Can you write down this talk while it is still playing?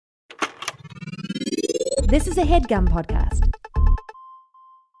This is a HeadGum podcast.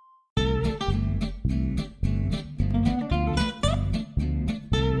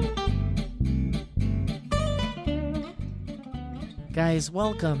 Guys,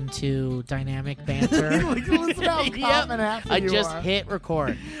 welcome to Dynamic Banter. Listen how calm and happy I you just are. hit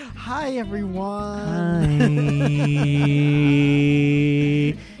record. Hi, everyone. Hi.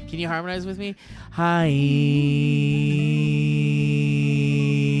 Can you harmonize with me? Hi.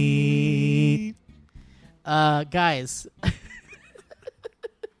 Guys,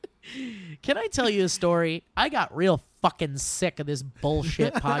 can I tell you a story? I got real fucking sick of this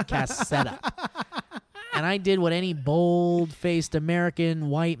bullshit podcast setup. And I did what any bold-faced American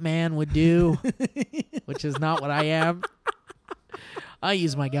white man would do, which is not what I am. I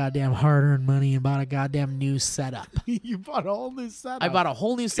used my goddamn hard-earned money and bought a goddamn new setup. You bought a whole new setup. I bought a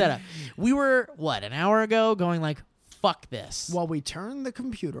whole new setup. We were, an hour ago going like, fuck this. Well, we turned the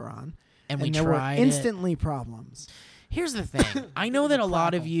computer on, and we there tried were instantly problems. Here's the thing. I know that a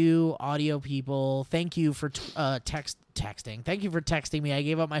lot of you audio people, thank you for texting. Thank you for texting me. I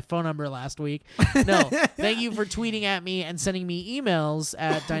gave up my phone number last week. No, thank you for tweeting at me and sending me emails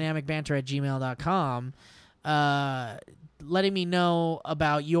at dynamicbanter@gmail.com, letting me know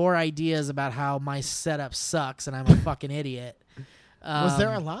about your ideas about how my setup sucks and I'm a fucking idiot. Was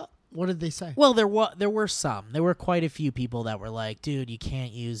there a lot? What did they say? Well, there were some. There were quite a few people that were like, dude, you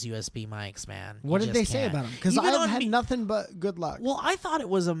can't use USB mics, man. What did they say about them? Because I've had nothing but good luck. Well, I thought it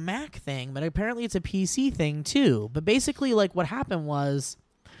was a Mac thing, but apparently it's a PC thing too. But basically, like, what happened was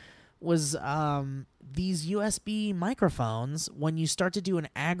these USB microphones, when you start to do an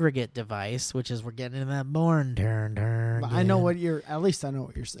aggregate device, which is we're getting into that born turn. I know what you're. At least I know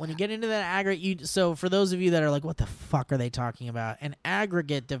what you're saying. When you get into that aggregate, so for those of you that are like, what the fuck are they talking about? An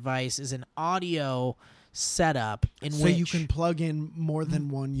aggregate device is an audio setup in which you can plug in more than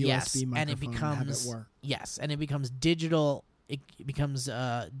one USB microphone and it becomes, and have it work. Yes, and it becomes digital. It becomes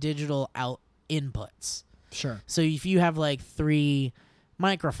digital out inputs. Sure. So if you have like 3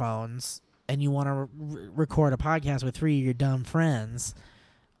 microphones and you want to record a podcast with 3 of your dumb friends,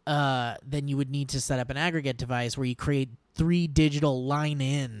 then you would need to set up an aggregate device where you create 3 digital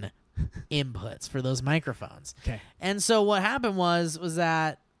line-in inputs for those microphones. Okay. And so what happened was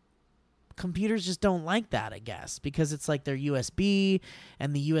that computers just don't like that, I guess, because it's like they're USB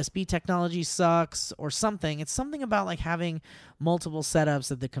and the USB technology sucks or something. It's something about like having multiple setups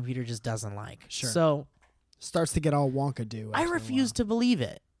that the computer just doesn't like. Sure. So starts to get all wonka-do. I refuse to believe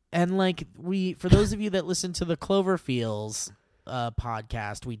it. And like for those of you that listen to the Cloverfields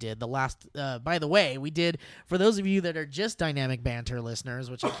podcast we did, the last, by the way, we did, for those of you that are just Dynamic Banter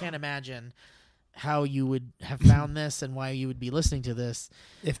listeners, which I can't imagine how you would have found this and why you would be listening to this.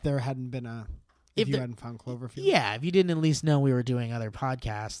 If there hadn't been if you hadn't found Cloverfield. Yeah, if you didn't at least know we were doing other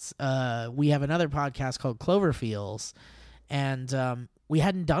podcasts. We have another podcast called Cloverfields, and we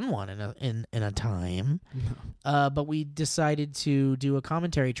hadn't done one in a time, but we decided to do a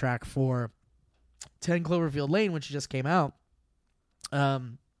commentary track for 10 Cloverfield Lane, which just came out. I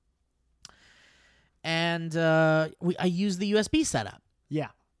used the USB setup. Yeah.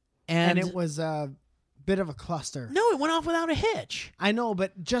 And it was a bit of a cluster. No, it went off without a hitch. I know,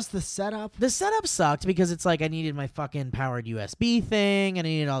 but just the setup. The setup sucked because it's like I needed my fucking powered USB thing and I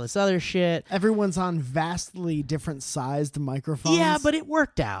needed all this other shit. Everyone's on vastly different sized microphones. Yeah, but it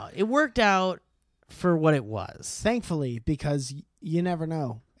worked out. It worked out for what it was. Thankfully, because you never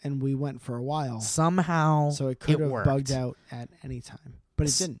know. And we went for a while. Somehow so it could have worked. bugged out at any time. But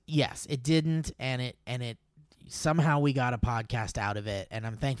it didn't. Yes, it didn't, and it somehow we got a podcast out of it, and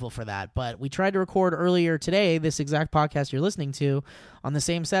I'm thankful for that. But we tried to record earlier today, this exact podcast you're listening to, on the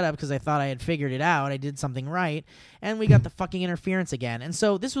same setup because I thought I had figured it out. I did something right, and we got the fucking interference again. And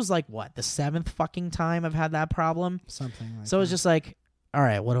so this was like, what, the 7th fucking time I've had that problem? Something like that. So it was just like, all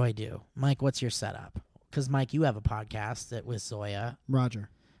right, what do I do? Mike, what's your setup? Because, Mike, you have a podcast with Zoya. Roger.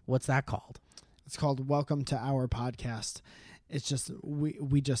 What's that called? It's called Welcome to Our Podcast. It's just,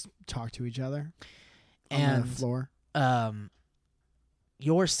 we just talk to each other. On the floor.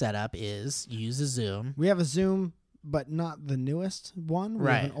 Your setup is you use a Zoom. We have a Zoom, but not the newest one. We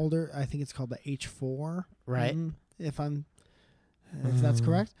right. have an older, I think it's called the H4. Right. If that's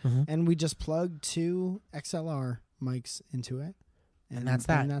correct. Mm-hmm. And we just plug 2 XLR mics into it. And that's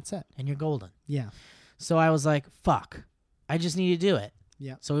that. And that's it. And you're golden. Yeah. So I was like, fuck. I just need to do it.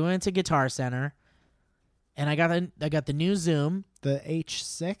 Yeah. So we went to Guitar Center. And I got the new Zoom. The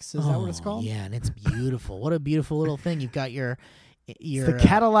H6, is that what it's called? Yeah, and it's beautiful. What a beautiful little thing. You've got your it's the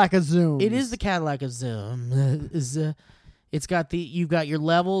Cadillac of Zoom. It is the Cadillac of Zoom. It's got you've got your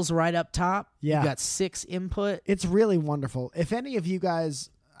levels right up top. Yeah. You've got 6 input. It's really wonderful. If any of you guys,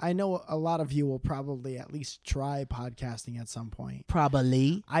 I know a lot of you will probably at least try podcasting at some point.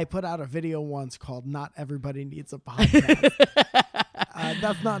 Probably. I put out a video once called "Not Everybody Needs a Podcast."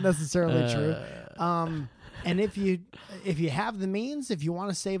 That's not necessarily true. And if you have the means, if you want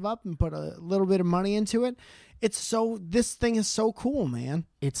to save up and put a little bit of money into it, this thing is so cool, man.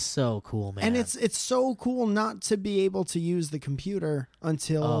 It's so cool, man. And it's so cool not to be able to use the computer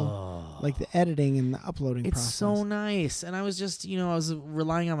until like the editing and the uploading process. It's so nice. And I was just, I was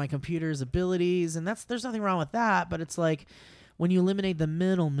relying on my computer's abilities, and there's nothing wrong with that, but it's like when you eliminate the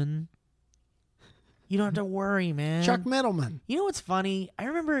middleman, you don't have to worry, man. Chuck Middleman. You know what's funny? I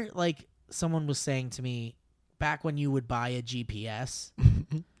remember like someone was saying to me back when you would buy a GPS,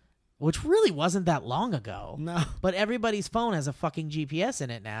 which really wasn't that long ago. No. But everybody's phone has a fucking GPS in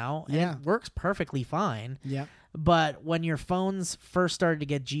it now, and it works perfectly fine. Yeah. But when your phones first started to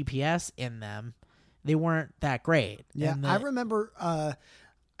get GPS in them, they weren't that great. Yeah, I remember I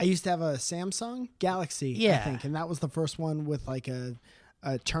used to have a Samsung Galaxy, I think, and that was the first one with like a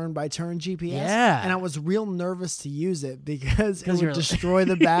turn-by-turn GPS. Yeah. And I was real nervous to use it because it would destroy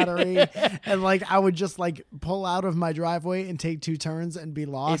the battery. And like I would just like pull out of my driveway and take 2 turns and be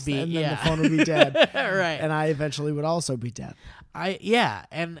lost, and then the phone would be dead. Right. And I eventually would also be dead.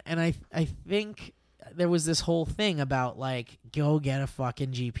 And I think there was this whole thing about like go get a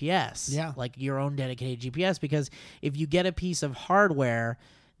fucking GPS. Yeah. Like your own dedicated GPS, because if you get a piece of hardware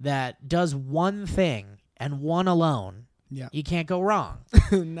that does one thing and one alone, you can't go wrong.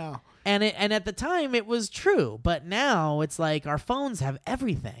 No. And at the time it was true, but now it's like our phones have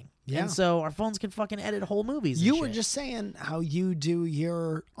everything. Yeah. And so our phones can fucking edit whole movies. You were just saying how you do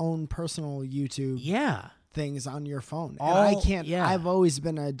your own personal YouTube things on your phone. And I can't. I've always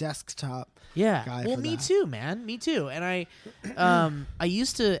been a desktop guy. Well, me too, man. Me too. And I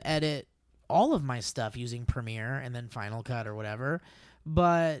used to edit all of my stuff using Premiere and then Final Cut or whatever,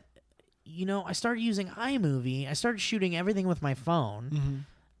 but I started using iMovie. I started shooting everything with my phone,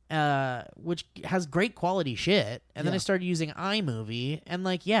 which has great quality shit. And then I started using iMovie, and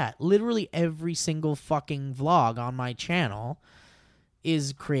literally every single fucking vlog on my channel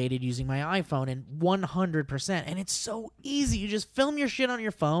is created using my iPhone, and 100%. And it's so easy. You just film your shit on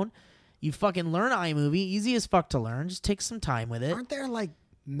your phone. You fucking learn iMovie. Easy as fuck to learn. Just take some time with it. Aren't there like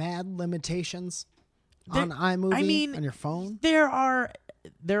mad limitations on iMovie on your phone?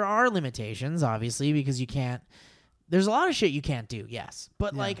 There are limitations, obviously, because you can't. There's a lot of shit you can't do, yes.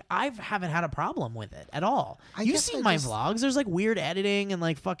 But I haven't had a problem with it at all. You've seen my vlogs. There's like weird editing and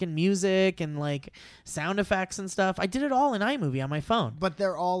like fucking music and like sound effects and stuff. I did it all in iMovie on my phone. But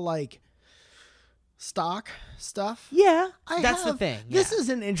they're all like stock stuff? Yeah. That's the thing. Yeah. This is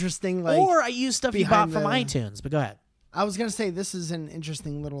an interesting like. Or I use stuff you bought from iTunes, but go ahead. I was gonna say this is an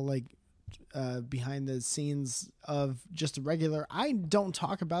interesting little like behind the scenes of just a regular. I don't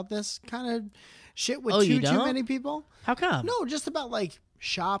talk about this kind of shit with too many people. How come? No, just about like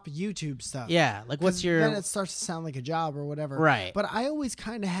shop YouTube stuff. Yeah, like what's your? Then it starts to sound like a job or whatever. Right. But I always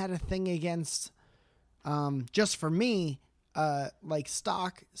kind of had a thing against, just for me, like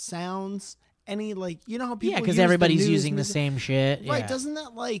stock sounds. Any like how people because everybody's using the same shit. Right? Yeah. Doesn't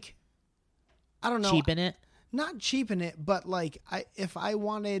that like I don't know cheapen it? Not cheapen it, but like if I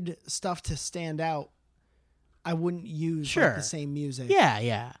wanted stuff to stand out, I wouldn't use like, the same music.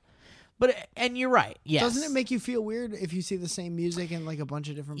 Yeah. But and you're right. Yes. Doesn't it make you feel weird if you see the same music in like a bunch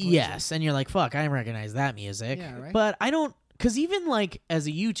of different places? Yes, and you're like, fuck, I recognize that music. Yeah, right. But I don't, because even like as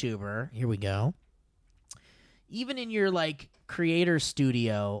a YouTuber, here we go. Even in your like creator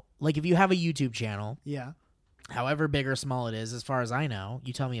studio, like if you have a YouTube channel, however big or small it is, as far as I know,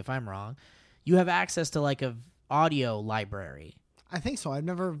 you tell me if I'm wrong. You have access to like a audio library. I think so. I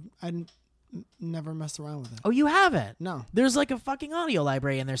never messed around with it. Oh, you haven't? No. There's like a fucking audio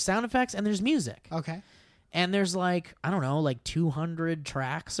library, and there's sound effects, and there's music. Okay. And there's like, I don't know, like 200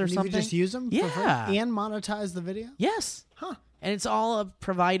 tracks or something. You could just use them for free and monetize the video? Yes. Huh. And it's all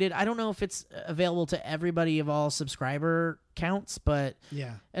provided. I don't know if it's available to everybody of all subscriber counts, but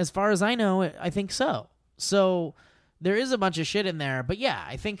as far as I know, I think so. So there is a bunch of shit in there, but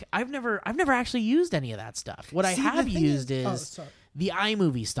I think I've never actually used any of that stuff. What I have used is the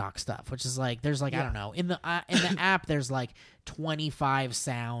iMovie stock stuff, which is like there's like I don't know in the app there's like 25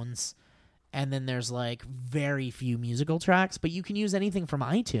 sounds, and then there's like very few musical tracks, but you can use anything from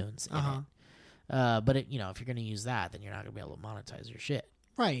iTunes in it. But if you're gonna use that, then you're not gonna be able to monetize your shit.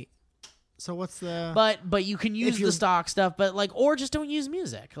 Right. So what's the? But you can use the stock stuff, but like, or just don't use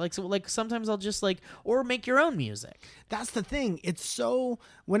music. Like sometimes I'll just like, or make your own music. That's the thing. It's so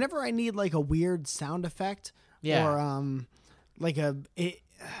whenever I need like a weird sound effect, or like I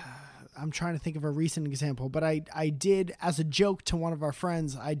I'm trying to think of a recent example, but I did, as a joke to one of our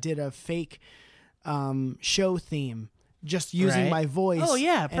friends, I did a fake show theme just using my voice. Oh,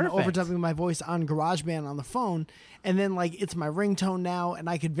 yeah, perfect. And overdubbing my voice on GarageBand on the phone. And then, like, it's my ringtone now, and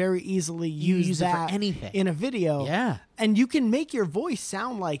I could very easily use that it for anything. in a video. Yeah. And you can make your voice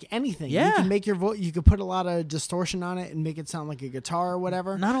sound like anything. Yeah. You can make your voice, you could put a lot of distortion on it and make it sound like a guitar or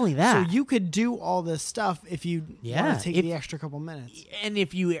whatever. Not only that. So you could do all this stuff if you want to take the extra couple minutes. And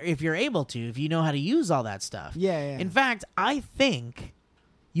if you're able to, if you know how to use all that stuff. Yeah. In fact, I think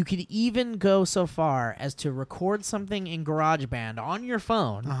you could even go so far as to record something in GarageBand on your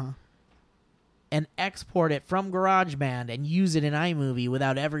phone and export it from GarageBand and use it in iMovie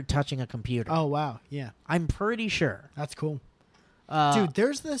without ever touching a computer. Oh, wow. Yeah. I'm pretty sure. That's cool. Dude,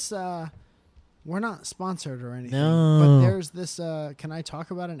 there's this... we're not sponsored or anything. No. But there's this... can I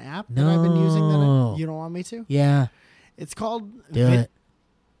talk about an app that I've been using that you don't want me to? Yeah. It's called... Do it.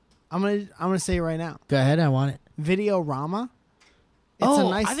 I'm gonna say it right now. Go ahead. I want it. Videorama. It's a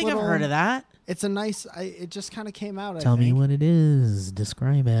nice I think I've heard of that. It's a nice... it just kind of came out, Tell me what it is.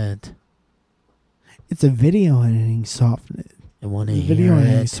 Describe it. It's a video editing software. I want to hear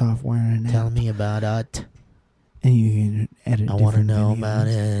it. Software and Tell me about it. And you can edit. I want to know about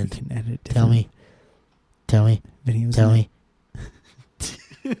it. You can edit. Tell me. Videos. Tell me.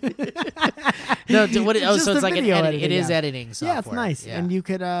 No, what? So it's like an edit. Editing, it is editing software. Yeah, it's nice, and you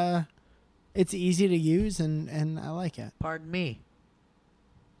could. It's easy to use, and I like it. Pardon me.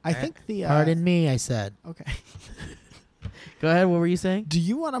 I think the. Pardon me, I said. Okay. Go ahead. What were you saying? Do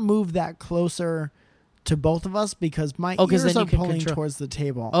you want to move that closer to both of us, because my ears are pulling towards the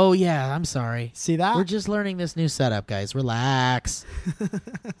table? Oh yeah, I'm sorry. See that? We're just learning this new setup, guys. Relax.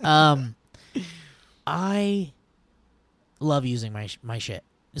 I love using my shit.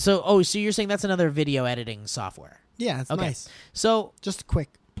 So you're saying that's another video editing software? Yeah, it's nice. So just quick.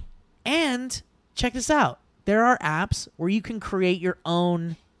 And check this out. There are apps where you can create your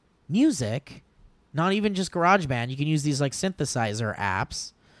own music, not even just GarageBand. You can use these like synthesizer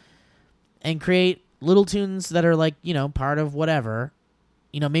apps and create little tunes that are like, part of whatever.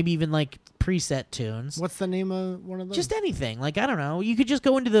 Maybe even like preset tunes. What's the name of one of those? Just anything. Like, I don't know. You could just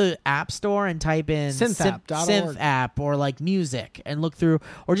go into the app store and type in synth app or like music and look through,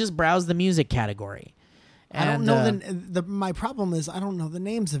 or just browse the music category. I don't know my problem is I don't know the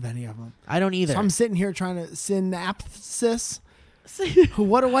names of any of them. I don't either. So I'm sitting here trying to synapsis.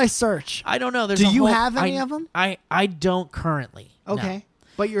 What do I search? I don't know. Do you have any of them? I don't currently. Okay. No.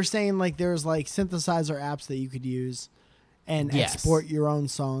 But you're saying like there's like synthesizer apps that you could use and export your own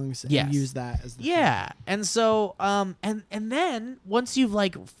songs and use that as the thing. And so and then once you've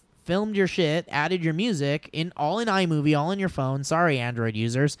like filmed your shit, added your music all in iMovie, all in your phone. Sorry, Android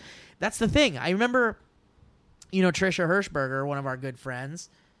users. That's the thing. I remember Trisha Hirschberger, one of our good friends,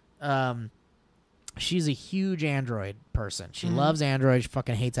 she's a huge Android person. She loves Android. She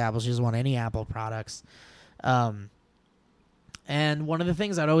fucking hates Apple. She doesn't want any Apple products. And one of the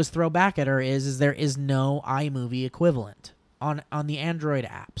things I'd always throw back at her is there is no iMovie equivalent on the Android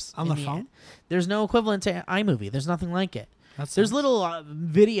apps. On the phone? There's no equivalent to iMovie. There's nothing like it. There's little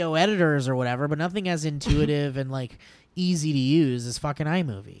video editors or whatever, but nothing as intuitive and like easy to use as fucking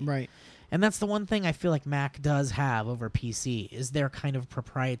iMovie. Right. And that's the one thing I feel like Mac does have over PC is their kind of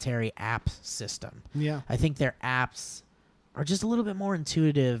proprietary app system. Yeah. I think their apps are just a little bit more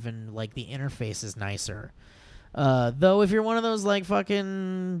intuitive and like the interface is nicer. Though if you're one of those like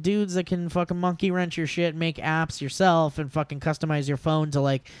fucking dudes that can fucking monkey wrench your shit, make apps yourself and fucking customize your phone to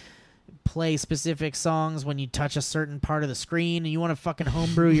like play specific songs when you touch a certain part of the screen and you want to fucking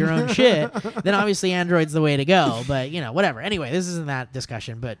homebrew your own shit, then obviously Android's the way to go. But, whatever. Anyway, this isn't that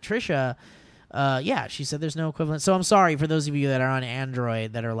discussion. But Trisha, she said there's no equivalent. So I'm sorry for those of you that are on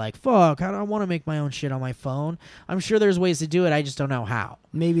Android that are like, fuck, I don't want to make my own shit on my phone. I'm sure there's ways to do it. I just don't know how.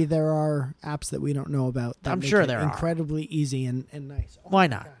 Maybe there are apps that we don't know about. That I'm sure there are. Incredibly easy and nice. Why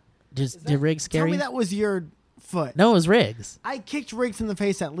not? Did Riggs scare you? Tell me that was your foot. No, it was Riggs. I kicked Riggs in the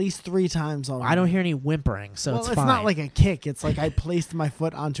face at least 3 times already. I don't hear any whimpering, so it's fine. It's not like a kick. It's like I placed my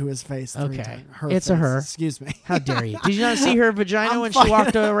foot onto his face 3 times. It's a her. Excuse me. How dare you? Did you not see her vagina when she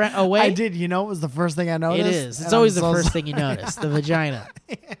walked away? I did. It was the first thing I noticed. It is. It's always the first thing you notice, the vagina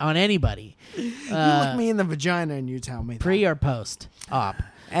on anybody. You look me in the vagina and you tell me pre or post op.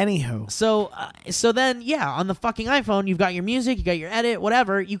 Anywho. So then, on the fucking iPhone, you've got your music, you got your edit,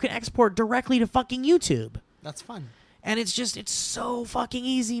 whatever. You can export directly to fucking YouTube. That's fun. And it's so fucking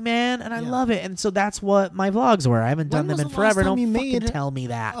easy, man, and I love it. And so that's what my vlogs were. I haven't done them in forever. Don't fucking tell me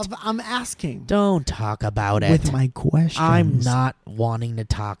that. I'm asking. Don't talk about it. With my questions. I'm not wanting to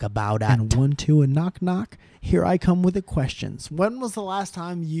talk about it. And 1, 2, and knock, knock. Here I come with the questions. When was the last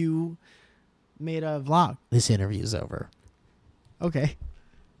time you made a vlog? This interview's over. Okay.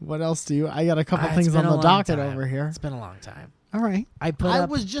 What else do you? I got a couple things on the docket over here. It's been a long time. All right. I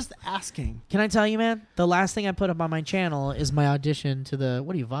was just asking. Can I tell you, man? The last thing I put up on my channel is my audition to the...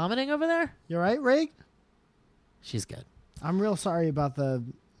 What are you, vomiting over there? You all right, Rig? She's good. I'm real sorry about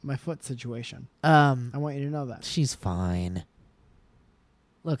my foot situation. I want you to know that. She's fine.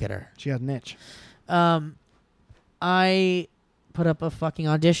 Look at her. She got an itch. I put up a fucking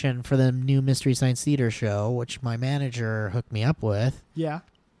audition for the new Mystery Science Theater show, which my manager hooked me up with. Yeah.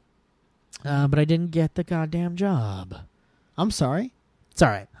 But I didn't get the goddamn job. I'm sorry. It's all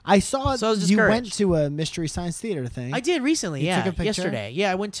right. I saw you went to a Mystery Science Theater thing. I did recently, took a picture? yesterday.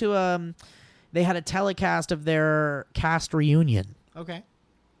 Yeah, I went to, they had a telecast of their cast reunion. Okay.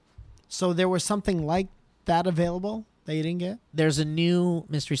 So there was something like that available that you didn't get? There's a new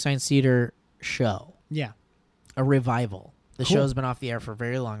Mystery Science Theater show. Yeah. A revival. The show's been off the air for a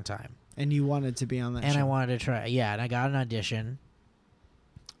very long time. And you wanted to be on that show. And I wanted to try. Yeah, and I got an audition.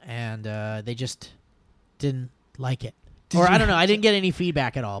 And they just didn't like it. I don't know. I didn't get any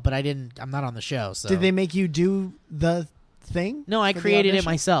feedback at all, but I'm not on the show. So did they make you do the thing? No, I created it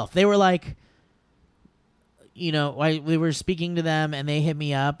myself. They were like, we were speaking to them and they hit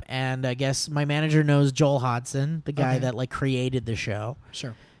me up, and I guess my manager knows Joel Hodson, the guy that created the show.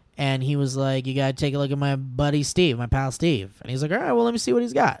 Sure. And he was like, you got to take a look at my buddy Steve, my pal Steve. And he's like, all right, well, let me see what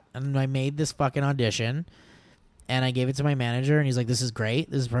he's got. And I made this fucking audition and I gave it to my manager and he's like, this is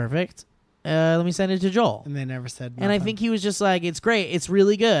great. This is perfect. Let me send it to Joel. And they never said nothing. And I think he was just like, it's great. It's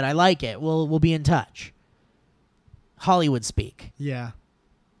really good. I like it. We'll be in touch. Hollywood speak. Yeah.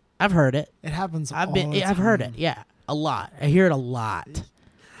 I've heard it. It happens I've heard it. Yeah. A lot. I hear it a lot.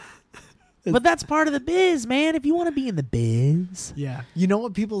 But that's part of the biz, man. If you want to be in the biz. Yeah. You know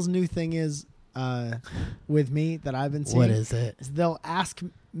what people's new thing is with me that I've been seeing? What is it? They'll ask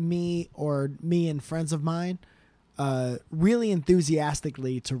me and friends of mine really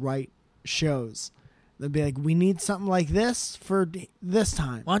enthusiastically to write shows. They'll be like, we need something like this for this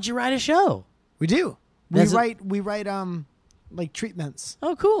time. Why don't you write a show? We do. We write like treatments.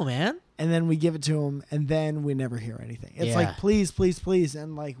 Oh, cool, man. And then we give it to them, and then we never hear anything. It's like, please, please, please,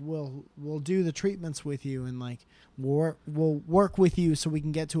 and like we'll do the treatments with you, and like we'll work with you so we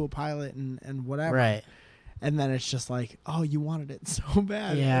can get to a pilot and whatever. Right. And then it's just like, oh, you wanted it so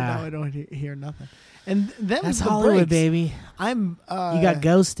bad. Yeah. And now I don't hear nothing. And then that's Hollywood, baby. You got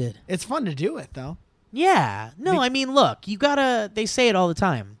ghosted. It's fun to do it though. Yeah. No, I mean, look, they say it all the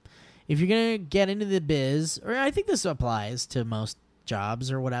time. If you're going to get into the biz, or I think this applies to most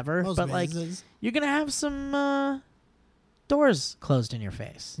jobs or whatever, but bizes. You're going to have some doors closed in your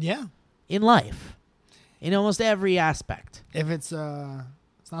face. Yeah. In life. In almost every aspect. If it's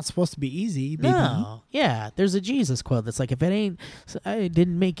not supposed to be easy. Baby. No. Yeah. There's a Jesus quote that's like, if it ain't, I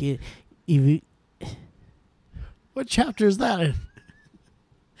didn't make it. What chapter is that in?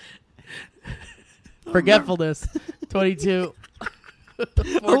 Forgetfulness. 22.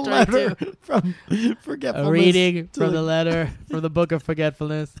 A letter from Forgetfulness. A reading from the letter from the book of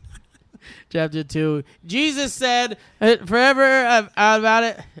Forgetfulness. Chapter 2. Jesus said, forever about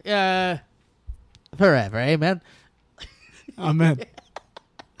it. Forever. Amen. Amen.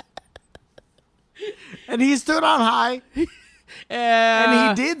 And he stood on high. And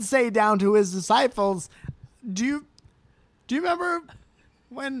he did say down to his disciples, do you remember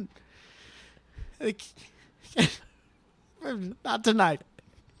when... Not tonight.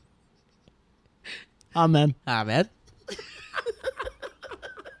 Amen. Amen.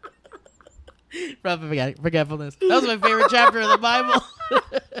 From Forgetfulness. That was my favorite chapter of the Bible.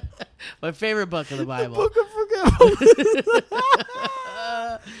 My favorite book of the Bible. The book of Forgetfulness.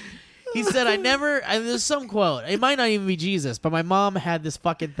 He said, there's some quote. It might not even be Jesus, but my mom had this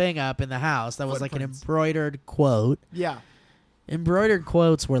fucking thing up in the house that was like an embroidered quote. Yeah. Embroidered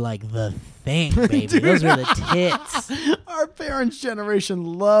quotes were like the thing, baby. Dude, those were the tits. Our parents' generation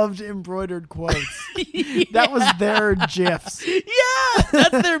loved embroidered quotes. Yeah. That was their GIFs. Yeah,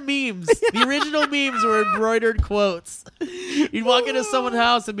 that's their memes. The original memes were embroidered quotes. You'd walk into someone's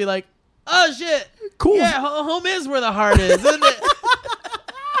house and be like, oh, shit. Cool. Yeah, home is where the heart is, isn't it?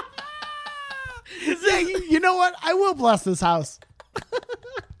 Yeah, you know what? I will bless this house.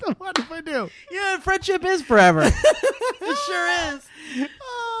 What if I do? Yeah, friendship is forever. It sure is.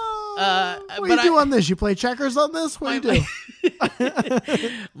 What do you do on this? You play checkers on this? What do you do?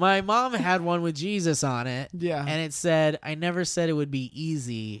 My mom had one with Jesus on it. Yeah. And it said, I never said it would be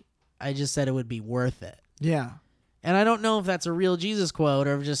easy. I just said it would be worth it. Yeah. And I don't know if that's a real Jesus quote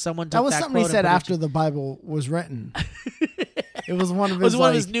or if just someone took that was something he said after the Bible was written. It was one of his, one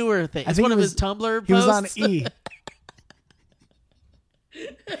of his newer things. It's one of his Tumblr posts. He was on E.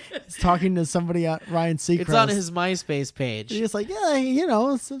 He's talking to somebody at Ryan Seacrest. It's on his MySpace page. He's like, yeah,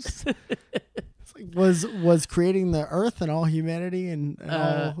 it's like, was creating the earth and all humanity and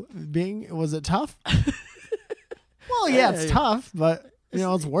all being, was it tough? Well, yeah, it's tough, but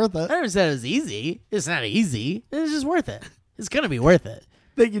it's worth it. I never said it was easy. It's not easy. It's just worth it. It's gonna be worth it.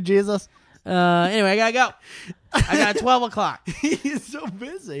 Thank you, Jesus. Anyway, I gotta go. I got 12 o'clock. He's so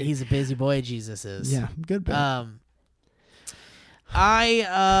busy. He's a busy boy, Jesus is. Yeah, good bit.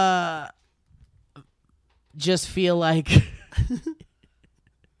 I just feel like how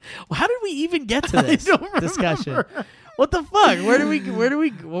did we even get to this discussion? What the fuck? How do we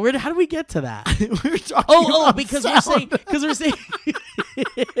get to that? We were talking because sound. we're saying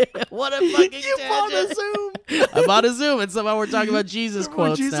what a fucking you tangent. bought a Zoom. I bought a Zoom and somehow we're talking about Jesus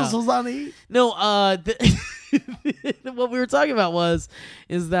quotes Jesus now. was on E. No, what we were talking about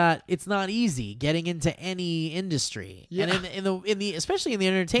is that it's not easy getting into any industry. Yeah. And in the especially in the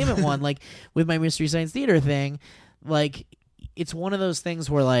entertainment one, like with my Mystery Science Theater thing, like it's one of those things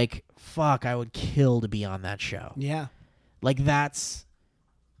where like, fuck, I would kill to be on that show. Yeah. Like that's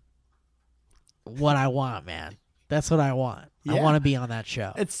what I want, man. That's what I want. Yeah. I want to be on that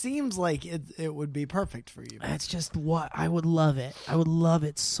show. It seems like it would be perfect for you. That's just what I would love it. I would love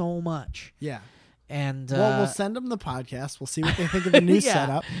it so much. Yeah. And we'll send them the podcast. We'll see what they think of the new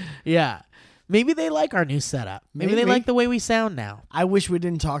setup. Yeah. Maybe they like our new setup. Maybe they like the way we sound now. I wish we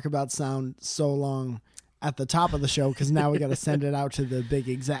didn't talk about sound so long at the top of the show because now we got to send it out to the big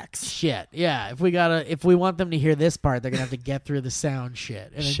execs. Shit. Yeah. If we want them to hear this part, they're going to have to get through the sound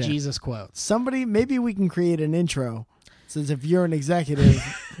shit and the Jesus quotes. Maybe we can create an intro. Since if you're an executive,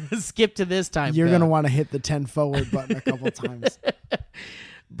 skip to this time. You're going to want to hit the 10 forward button a couple times.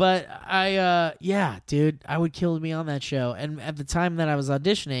 But dude, I would kill to be on that show. And at the time that I was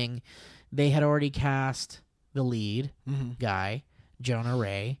auditioning, they had already cast the lead guy, Jonah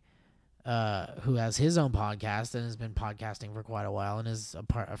Ray, who has his own podcast and has been podcasting for quite a while and is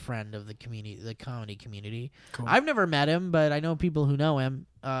a friend of the community, the comedy community. Cool. I've never met him, but I know people who know him.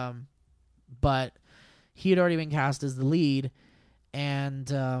 But he had already been cast as the lead,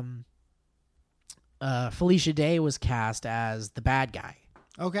 and Felicia Day was cast as the bad guy.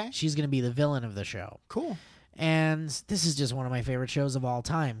 Okay. She's going to be the villain of the show. Cool. And this is just one of my favorite shows of all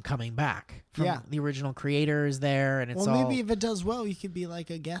time coming back. The original creator is there, and it's maybe if it does well, you could be like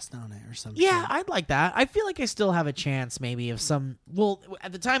a guest on it or something. Yeah, I'd like that. I feel like I still have a chance maybe of some... Well,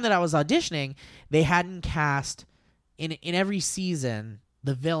 at the time that I was auditioning, they hadn't cast... In every season,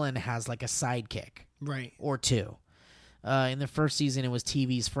 the villain has like a sidekick. Right. Or two. In the first season, it was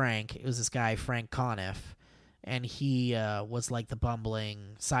TV's Frank. It was this guy, Frank Conniff. And he was like the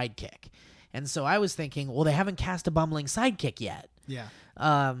bumbling sidekick. And so I was thinking, well, they haven't cast a bumbling sidekick yet. Yeah.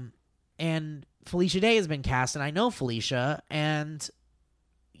 And Felicia Day has been cast, and I know Felicia, and,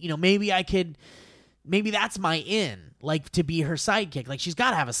 maybe that's my in, like, to be her sidekick. Like, she's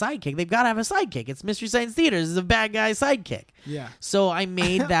got to have a sidekick. They've got to have a sidekick. It's Mystery Science Theater. This is a bad guy sidekick. Yeah. So I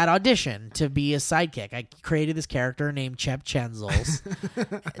made that audition to be a sidekick. I created this character named Chep Chenzels,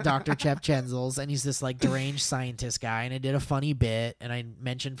 Dr. Chep Chenzels, and he's this, like, deranged scientist guy, and I did a funny bit, and I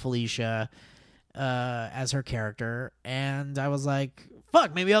mentioned Felicia as her character, and I was like...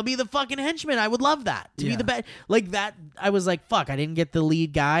 Fuck, maybe I'll be the fucking henchman. I would love that. To be the bad. Like that, I was like, fuck, I didn't get the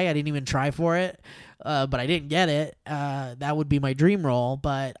lead guy. I didn't even try for it. But I didn't get it. That would be my dream role.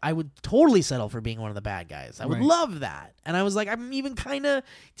 But I would totally settle for being one of the bad guys. I would love that. And I was like, I'm even kind of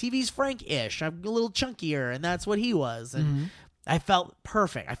TV's Frank-ish. I'm a little chunkier. And that's what he was. And I felt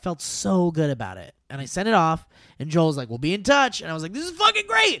perfect. I felt so good about it. And I sent it off. And Joel's like, we'll be in touch. And I was like, this is fucking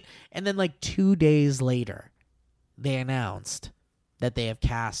great. And then like 2 days later, they announced that they have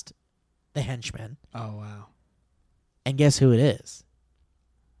cast the henchman. Oh, wow. And guess who it is?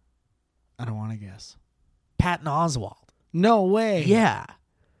 I don't want to guess. Patton Oswalt. No way. Yeah.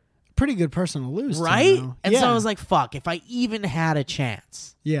 Pretty good person to lose right? to, and so I was like, fuck, if I even had a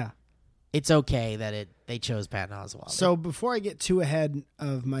chance, it's okay that they chose Patton Oswalt. So before I get too ahead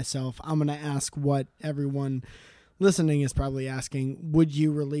of myself, I'm going to ask what everyone listening is probably asking. Would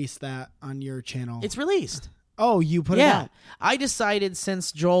you release that on your channel? It's released. Oh, you put it out? I decided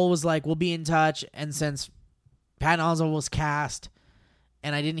since Joel was like, we'll be in touch, and since Patton Oswalt was cast,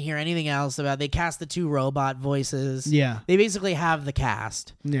 and I didn't hear anything else about it, they cast the 2 robot voices. Yeah. They basically have the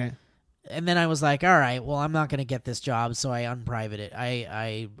cast. Yeah. And then I was like, all right, well, I'm not going to get this job, so I unprivate it.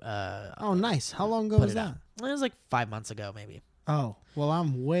 Oh, nice. How long ago was that? It was like 5 months ago, maybe. Oh, well,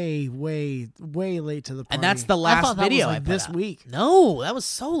 I'm way, way, way late to the party. And that's the last video I put this week. No, that was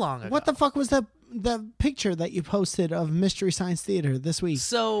so long ago. What the fuck was the picture that you posted of Mystery Science Theater this week?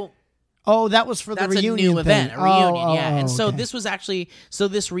 So... Oh, that was for the reunion. That's a new event, a reunion, yeah. And okay. so this was actually... So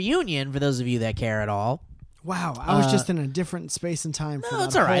this reunion, for those of you that care at all... Wow, I was just in a different space and time. No,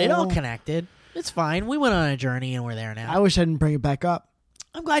 it's all right. It all connected. It's fine. We went on a journey and we're there now. I wish I didn't bring it back up.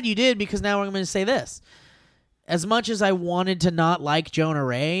 I'm glad you did, because now I'm going to say this. As much as I wanted to not like Jonah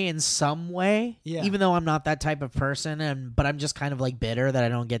Ray in some way, even though I'm not that type of person, but I'm just kind of like bitter that I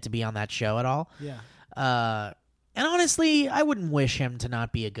don't get to be on that show at all. Yeah. And honestly, I wouldn't wish him to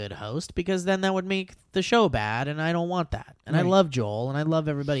not be a good host, because then that would make the show bad, and I don't want that. And I love Joel, and I love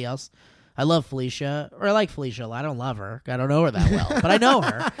everybody else. I love Felicia, or I like Felicia a lot. I don't love her. I don't know her that well, but I know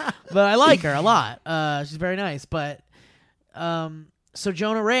her. But I like her a lot. She's very nice. But so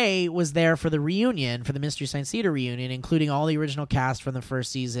Jonah Ray was there for the reunion, for the Mystery Science Theater reunion, including all the original cast from the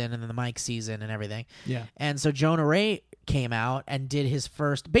first season and then the Mike season and everything. Yeah. And so Jonah Ray came out and did his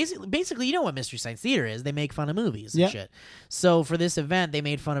first... Basically, you know what Mystery Science Theater is. They make fun of movies and shit. So for this event, they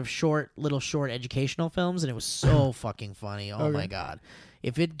made fun of little short educational films, and it was so fucking funny. Oh, my God.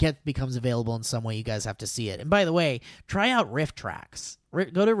 If it becomes available in some way, you guys have to see it. And by the way, try out Riff Tracks.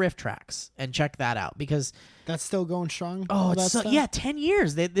 Go to Riff Tracks and check that out, because that's still going strong. Oh, it's 10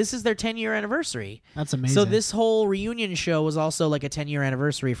 years. This is their 10-year anniversary. That's amazing. So this whole reunion show was also like a 10-year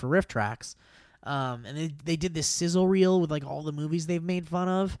anniversary for Riff Tracks. And they did this sizzle reel with like all the movies they've made fun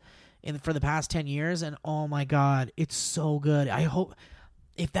of for the past 10 years, and oh my God, it's so good. I hope...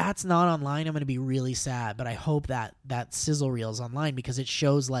 If that's not online, I'm going to be really sad. But I hope that sizzle reel is online, because it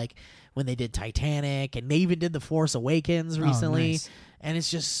shows like when they did Titanic, and they even did The Force Awakens recently. Nice. And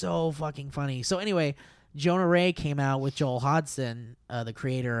it's just so fucking funny. So anyway, Jonah Ray came out with Joel Hodgson, the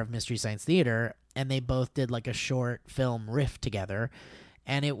creator of Mystery Science Theater, and they both did like a short film riff together.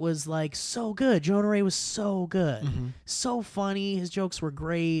 And it was like so good. Jonah Ray was so good. Mm-hmm. So funny. His jokes were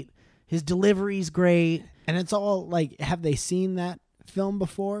great. His delivery's great. And it's all like, have they seen that film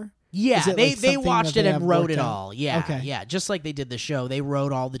before? Yeah, they watched it and wrote it all. Yeah, okay. Yeah, just like they did the show. They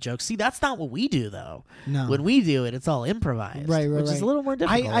wrote all the jokes. See, that's not what we do, though. No. When we do it, it's all improvised. Right. Which is a little more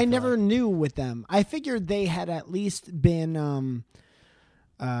difficult. I never knew with them. I figured they had at least been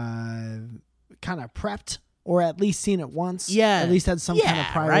kind of prepped, or at least seen it once. Yeah. At least had some kind of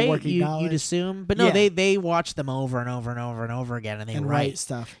prior working knowledge. You'd assume. But no, they watch them over and over and over and over again, and they write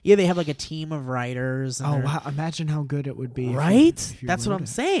stuff. Yeah, they have like a team of writers. And wow. Imagine how good it would be. Right? If you That's what I'm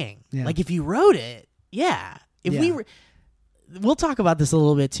saying. Yeah. Like if you wrote it, yeah. We'll talk about this a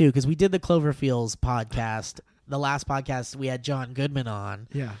little bit too, because we did the Cloverfields podcast. The last podcast, we had John Goodman on.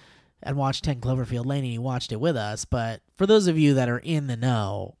 Yeah. And watched 10 Cloverfield Lane, and he watched it with us. But for those of you that are in the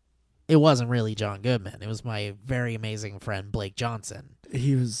know, it wasn't really John Goodman. It was my very amazing friend, Blake Johnson.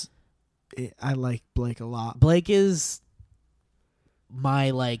 I like Blake a lot. Blake is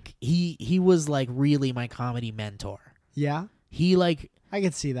my, he was, really my comedy mentor. Yeah? I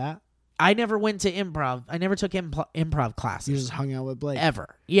could see that. I never went to improv. I never took improv classes. You just hung out with Blake?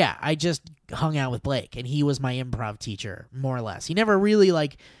 Ever. Yeah, I just hung out with Blake, and he was my improv teacher, more or less. He never really, I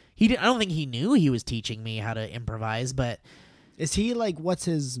don't think he knew he was teaching me how to improvise, but... Is he, what's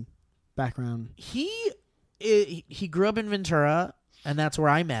his... background? He grew up in Ventura, and that's where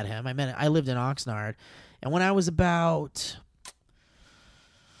I met him. I lived in Oxnard, and when I was about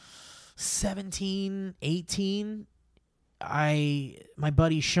 17, 18, my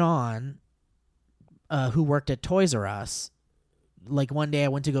buddy Sean, who worked at Toys R Us, one day I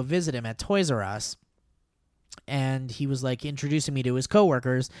went to go visit him at Toys R Us, and he was introducing me to his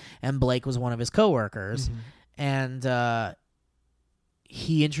coworkers, and Blake was one of his coworkers, and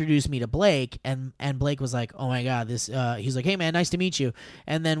he introduced me to Blake, and Blake was like, oh my God, this, he's like, hey man, nice to meet you.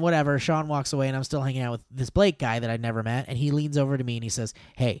 And then whatever, Sean walks away, and I'm still hanging out with this Blake guy that I'd never met, and he leans over to me and he says,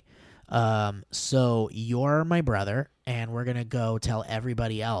 hey, so you're my brother, and we're going to go tell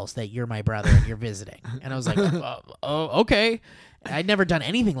everybody else that you're my brother and you're visiting. And I was like, oh, okay. I'd never done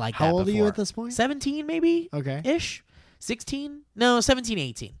anything like that before. How old are you at this point? 17 maybe? Okay. Ish? 16? No, 17,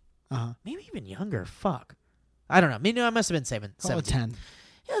 18. Uh-huh. Maybe even younger. Fuck. I don't know. Maybe I must have been 17. 10.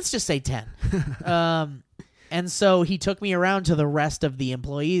 Yeah, let's just say 10. And so he took me around to the rest of the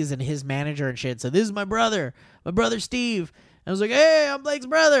employees and his manager and shit. So this is my brother Steve. I was like, hey, I'm Blake's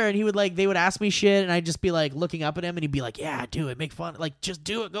brother. And he would like, they would ask me shit and I'd just be like looking up at him and he'd be like, yeah, do it. Make fun. Like, just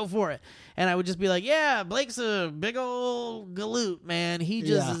do it. Go for it. And I would just be like, yeah, Blake's a big old galoot, man. He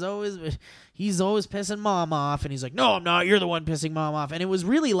just he's always pissing mom off. And he's like, no, I'm not. You're the one pissing mom off. And it was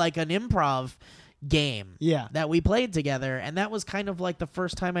really like an improv game that we played together. And that was kind of like the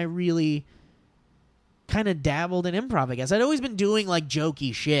first time I really kind of dabbled in improv, I guess. I'd always been doing like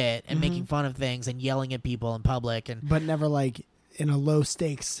jokey shit and making fun of things and yelling at people in public, but never like in a low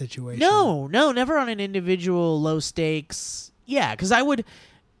stakes situation. No, never on an individual low stakes. Yeah, because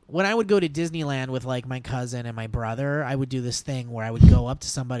when I would go to Disneyland with like my cousin and my brother, I would do this thing where I would go up to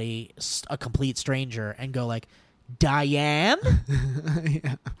somebody, a complete stranger, and go like, Diane?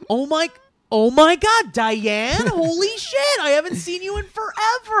 Yeah. Oh my God, Diane! Holy shit! I haven't seen you in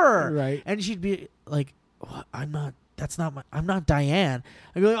forever. Right. And she'd be like, I'm not Diane.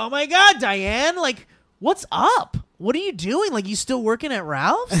 I go, oh my God, Diane! Like, what's up? What are you doing? Like, you still working at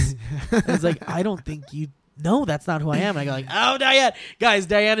Ralph's? I was like, I don't think you. No, that's not who I am. And I go like, oh, Diane, guys,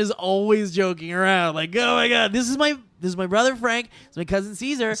 Diane is always joking around. Like, oh my God, this is my brother Frank. It's my cousin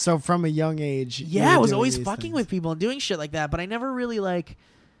Caesar. So from a young age, I was always fucking with people and doing shit like that. But I never really like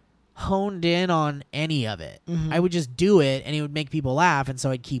honed in on any of it. I would just do it, and it would make people laugh, and so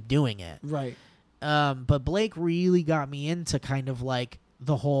I'd keep doing it. Right. But Blake really got me into kind of like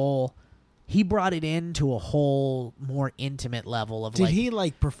the whole. He brought it into a whole more intimate level of. Did he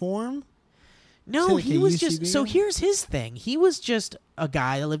like perform? No, he was just. So here's his thing. He was just a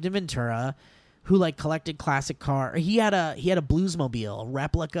guy that lived in Ventura, who like collected classic car. He had a Bluesmobile, a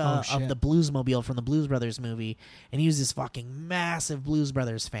replica of the Bluesmobile from the Blues Brothers movie, and he was this fucking massive Blues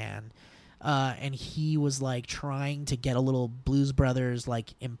Brothers fan. And he was like trying to get a little Blues Brothers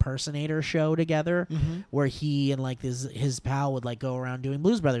like impersonator show together, where he and like his pal would like go around doing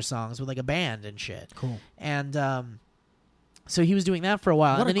Blues Brothers songs with like a band and shit. Cool. And so he was doing that for a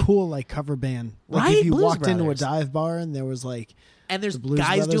while. What and a cool like cover band! Like right? If you Blues walked Brothers. into a dive bar and there was like. And there's the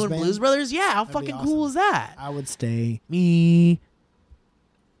guys doing band? Blues Brothers. Yeah, how fucking cool is that? I would stay. Me.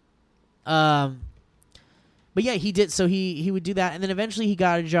 But yeah, he did. So he would do that, and then eventually he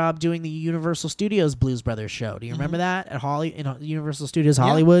got a job doing the Universal Studios Blues Brothers show. Do you remember that at in Universal Studios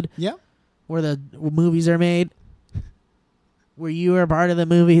Hollywood? Yeah. Where the movies are made. Where you are part of the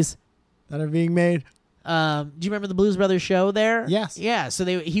movies that are being made. Do you remember the Blues Brothers show there? Yes. Yeah. So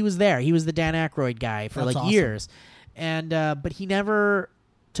he was there. He was the Dan Aykroyd guy for That's like awesome. years. And but he never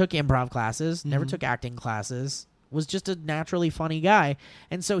took improv classes, never took acting classes, was just a naturally funny guy.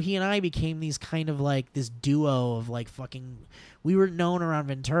 And so he and I became these kind of like this duo of like fucking, we were known around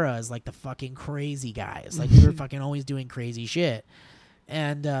Ventura as like the fucking crazy guys. Like we were fucking always doing crazy shit.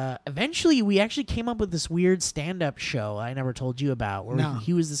 And eventually we actually came up with this weird stand-up show I never told you about, where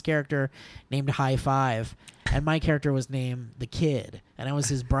he was this character named High Five, and my character was named The Kid, and I was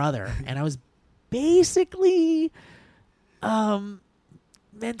his brother, and I was basically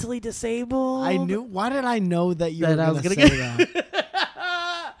mentally disabled. I knew. Why did I know that you were going to say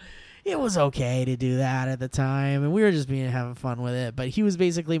that? It was okay to do that at the time, and we were just having fun with it. But he was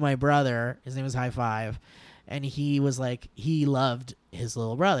basically my brother. His name was High Five, and he was like, he loved his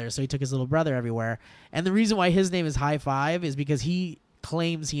little brother, so he took his little brother everywhere. And the reason why his name is High Five is because he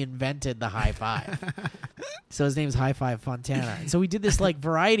claims he invented the high five. So his name is High Five Fontana. And so we did this like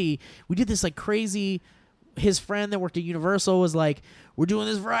variety. We did this like crazy. His friend that worked at Universal was like, we're doing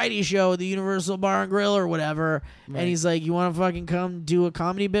this variety show at the Universal Bar and Grill or whatever. Right. And he's like, you want to fucking come do a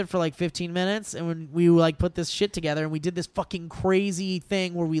comedy bit for like 15 minutes? And when we like put this shit together, and we did this fucking crazy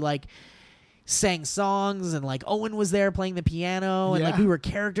thing where we like sang songs, and like Owen was there playing the piano, and like we were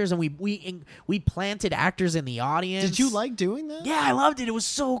characters, and we planted actors in the audience. Did you like doing that? Yeah, I loved it. It was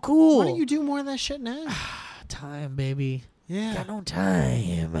so cool. Why don't you do more of that shit now? Time, baby. Yeah. Got no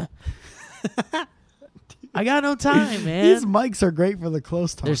time. I got no time, man. These mics are great for the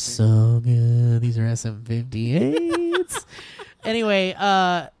close talk. They're so good. These are SM58s. Anyway,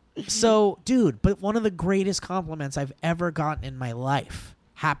 so, dude, but one of the greatest compliments I've ever gotten in my life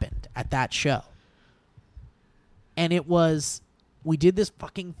happened at that show. And it was, we did this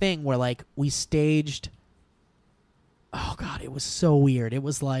fucking thing where, like, we staged, oh, God, it was so weird. It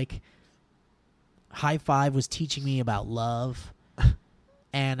was like, High Five was teaching me about love.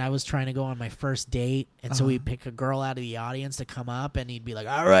 And I was trying to go on my first date. And so we'd pick a girl out of the audience to come up. And he'd be like,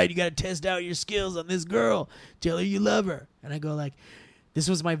 all right, you got to test out your skills on this girl. Tell her you love her. And I go like, this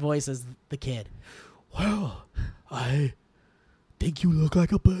was my voice as the kid. Well, I think you look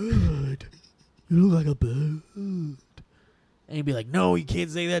like a bird. You look like a bird. And he'd be like, no, you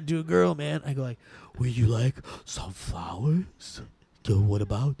can't say that to a girl, man. I go like, would you like some flowers? Yo, what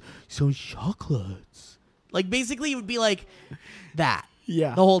about some chocolates? Like, basically, it would be like that.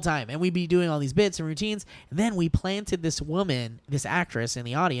 Yeah. The whole time. And we'd be doing all these bits and routines. And then we planted this woman, this actress in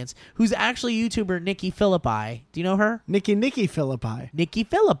the audience, who's actually YouTuber Nikki Philippi. Do you know her? Nikki Philippi. Nikki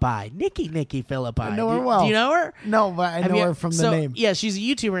Philippi. Nikki Philippi. I know her well. Do you know her? No, but I know her from the name. Yeah, she's a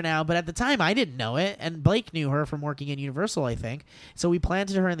YouTuber now, but at the time I didn't know it. And Blake knew her from working in Universal, I think. So we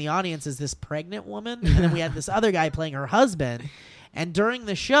planted her in the audience as this pregnant woman. And then we had this other guy playing her husband. And during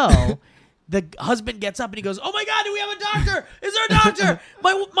the show... the husband gets up and he goes, "Oh my God, do we have a doctor? Is there a doctor?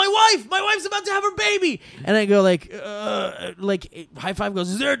 My wife's about to have her baby." And I go like high five goes,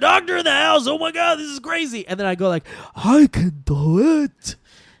 "Is there a doctor in the house? Oh my God, this is crazy." And then I go like, "I can do it."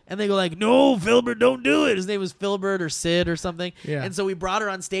 And they go like, "No, Filbert, don't do it." His name was Filbert or Sid or something. Yeah. And so we brought her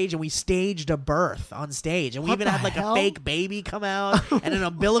on stage and we staged a birth on stage. And we even had like a fake baby come out and an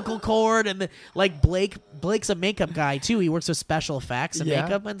umbilical cord. And Blake's a makeup guy too. He works with special effects and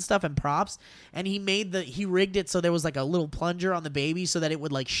makeup and stuff and props. And he rigged it so there was like a little plunger on the baby so that it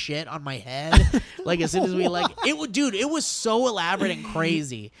would like shit on my head. Like as soon as we it was so elaborate and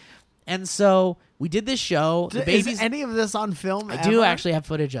crazy. And so we did this show. Is any of this on film? I do actually have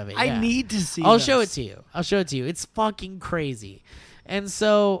footage of it. I need to see. I'll show it to you. It's fucking crazy. And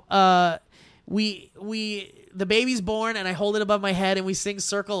so the baby's born, and I hold it above my head, and we sing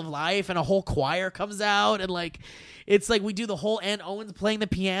 "Circle of Life," and a whole choir comes out, and like it's like we do the whole Aunt Owen's playing the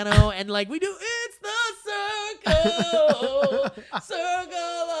piano, and like we do "It's the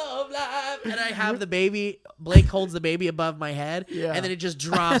circle of life," and I have the baby. Blake holds the baby above my head, and then it just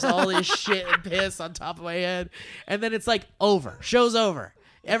drops all this shit and piss on top of my head, and then it's like over. Show's over.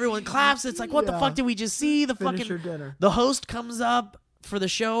 Everyone claps. It's like, what the fuck did we just see? The host comes up for the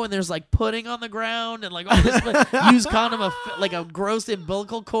show, and there's like pudding on the ground and like all this used condom, like a gross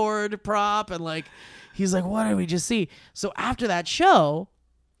umbilical cord prop, and like he's like, what did we just see? So after that show,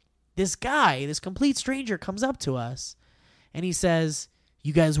 this guy, this complete stranger, comes up to us and he says,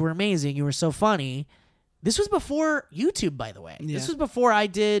 "You guys were amazing. You were so funny." This was before YouTube, by the way. Yeah. This was before I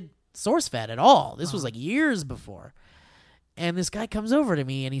did SourceFed at all. This was like years before. And this guy comes over to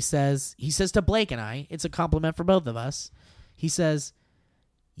me and he says to Blake and I, it's a compliment for both of us. He says,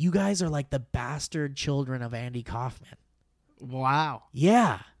 "You guys are like the bastard children of Andy Kaufman." Wow.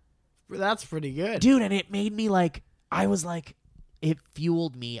 Yeah. That's pretty good. Dude, and it made me like, I was like, it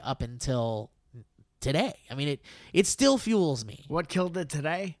fueled me up until today. I mean, it still fuels me. What killed it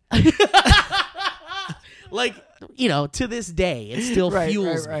today? Like, to this day, it still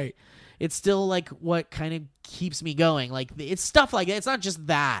fuels me. Right. It's still like what kind of keeps me going. Like, it's stuff like that. It's not just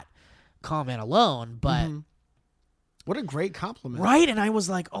that comment alone, but... Mm-hmm. What a great compliment. Right? And I was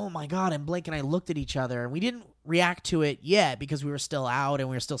like, oh my God. And Blake and I looked at each other and we didn't react to it yet because we were still out and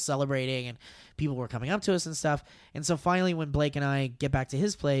we were still celebrating and people were coming up to us and stuff. And so finally, when Blake and I get back to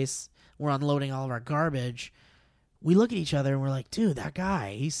his place, we're unloading all of our garbage. We look at each other and we're like, dude, that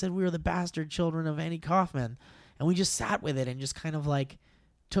guy, he said we were the bastard children of Andy Kaufman. And we just sat with it and just kind of like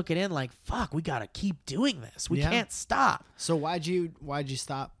took it in like, fuck, we got to keep doing this. We can't stop. So why'd you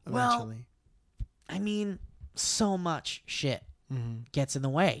stop eventually? Well, I mean, so much shit gets in the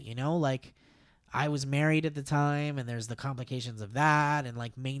way, like I was married at the time and there's the complications of that and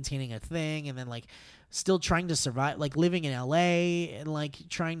like maintaining a thing and then like still trying to survive, like living in LA and like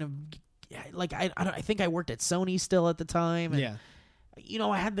trying to like, I think I worked at Sony still at the time. And,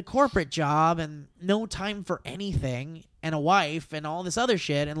 I had the corporate job and no time for anything and a wife and all this other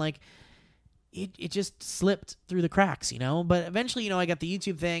shit. And like, it just slipped through the cracks, but eventually, I got the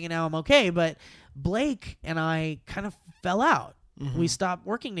YouTube thing and now I'm okay. But Blake and I kind of fell out. Mm-hmm. We stopped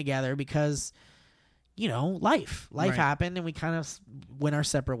working together because, life happened and we kind of went our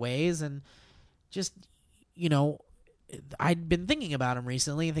separate ways and just, I'd been thinking about him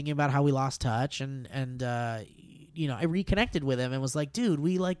recently, thinking about how we lost touch and I reconnected with him and was like, dude,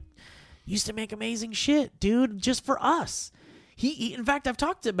 we like used to make amazing shit, dude, just for us. He in fact, I've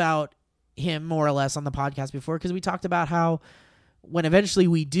talked about him more or less on the podcast before because we talked about how when eventually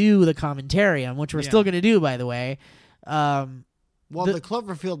we do the commentarium, which we're still going to do, by the way. The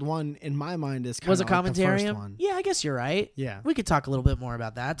Cloverfield one, in my mind, is kind of like the first one. Yeah, I guess you're right. Yeah. We could talk a little bit more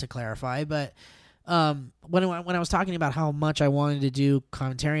about that to clarify, but when I was talking about how much I wanted to do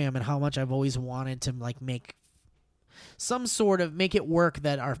commentarium and how much I've always wanted to like make some sort of make it work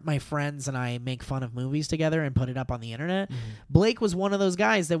that my friends and I make fun of movies together and put it up on the internet. Mm-hmm. Blake was one of those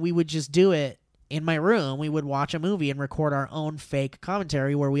guys that we would just do it in my room. We would watch a movie and record our own fake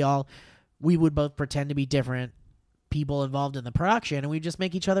commentary where we would both pretend to be different people involved in the production and we'd just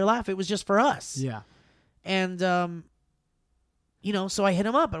make each other laugh. It was just for us. Yeah. And, so I hit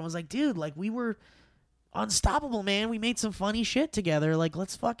him up and I was like, dude, like we were unstoppable, man. We made some funny shit together. Like,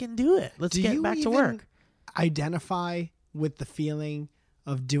 let's fucking do it. Let's get back to work. identify with the feeling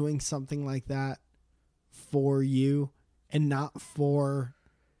of doing something like that for you and not for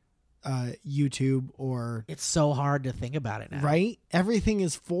YouTube or... It's so hard to think about it now. Right? Everything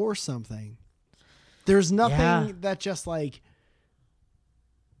is for something. There's nothing that just like...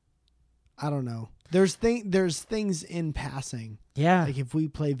 I don't know. There's things in passing. Yeah. Like if we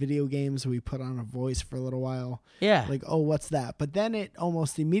play video games, we put on a voice for a little while. Yeah. Like, oh, what's that? But then it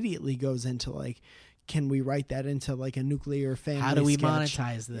almost immediately goes into like, can we write that into like a nuclear family? How do we sketch?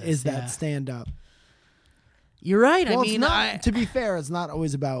 monetize this? Is that stand up? You're right. Well, I mean, to be fair, it's not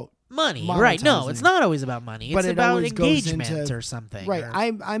always about money. Right. No, it's not always about money. It's about engagement or something. Right.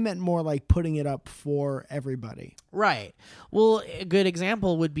 I meant more like putting it up for everybody. Right. Well, a good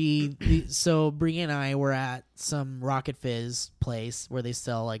example would be, so Bree and I were at some Rocket Fizz place where they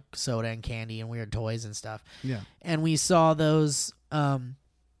sell like soda and candy and weird toys and stuff. Yeah. And we saw those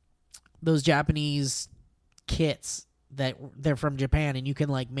Japanese kits that they're from Japan, and you can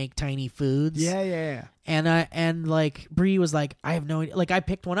like make tiny foods. Yeah. And like Bree was like, I have no idea. Like I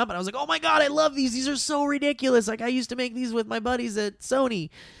picked one up and I was like, oh my God, I love these. These are so ridiculous. Like I used to make these with my buddies at Sony,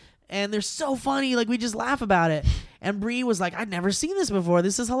 and they're so funny. Like we just laugh about it. And Bree was like, I'd never seen this before.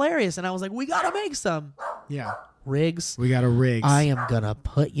 This is hilarious. And I was like, we gotta make some. Yeah. Riggs. We got a Riggs. I am gonna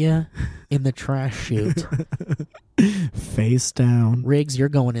put you in the trash chute. Face down. Riggs, you're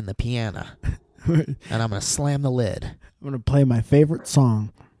going in the piano. And I'm going to slam the lid. I'm going to play my favorite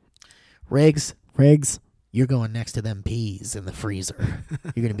song. Riggs, you're going next to them peas in the freezer.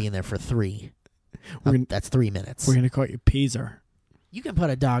 You're going to be in there for 3. That's 3 minutes. We're going to call you Peaser. You can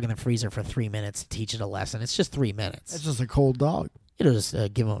put a dog in the freezer for 3 minutes to teach it a lesson. It's just 3 minutes. It's just a cold dog. It'll just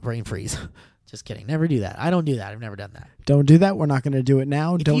give them a brain freeze. Just kidding. Never do that. I don't do that. I've never done that. Don't do that. We're not going to do it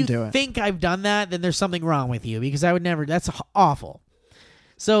now. Don't do it. If you think I've done that, then there's something wrong with you, because I would never. That's awful.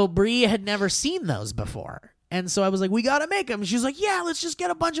 So Bree had never seen those before. And so I was like, we got to make them. She was like, yeah, let's just get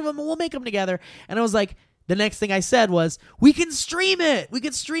a bunch of them and we'll make them together. And I was like, the next thing I said was, we can stream it. We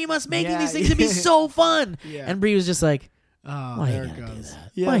could stream us making these things. It'd be so fun. Yeah. And Bree was just like, why you got to do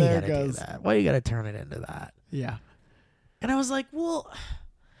that? Yeah, why there you got to do that? Why you got to turn it into that? Yeah. And I was like, well,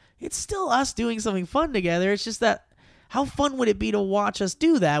 it's still us doing something fun together. It's just that, how fun would it be to watch us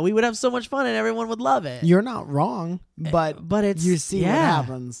do that? We would have so much fun and everyone would love it. You're not wrong, but it's, you see what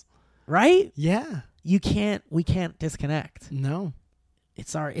happens. Right? Yeah. We can't disconnect. No.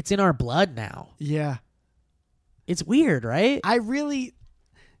 It's in our blood now. Yeah. It's weird, right?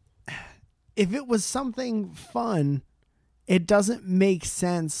 If it was something fun, it doesn't make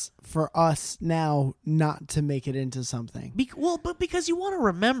sense for us now not to make it into something. But because you want to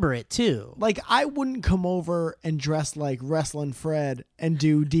remember it too. Like, I wouldn't come over and dress like Wrestlin' Fred and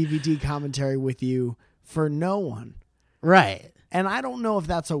do DVD commentary with you for no one. Right. And I don't know if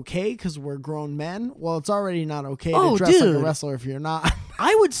that's okay because we're grown men. Well, it's already not okay to dress like a wrestler if you're not.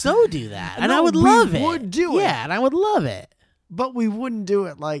 I would so do that. And I would love it. We would do it. Yeah, and I would love it. But we wouldn't do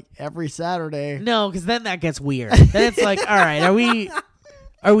it like every Saturday. No, because then that gets weird. Then it's like, all right,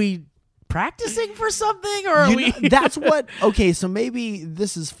 are we practicing for something, or are we? That's what. Okay, so maybe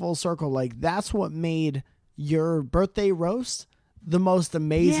this is full circle. Like, that's what made your birthday roast the most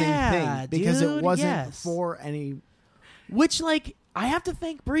amazing thing, because it wasn't for any. Which, like, I have to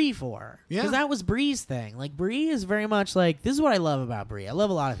thank Bree for, because that was Bree's thing. Like, Bree is very much like, this is what I love about Bree. I love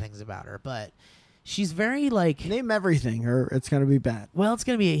a lot of things about her, but she's very like, name everything or it's going to be bad. Well, it's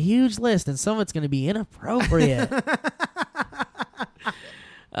going to be a huge list, and some of it's going to be inappropriate.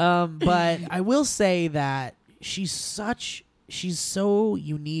 But I will say that she's so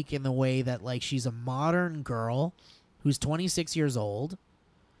unique in the way that, like, she's a modern girl who's 26 years old,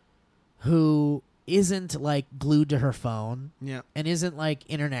 who isn't like glued to her phone, and isn't like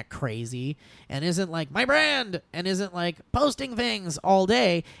internet crazy, and isn't like my brand, and isn't like posting things all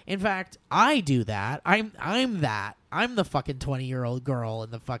day. In fact, I do that. I'm that. I'm the fucking 20-year-old girl in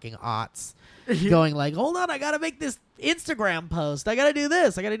the fucking aughts going like, hold on, I gotta make this Instagram post. I gotta do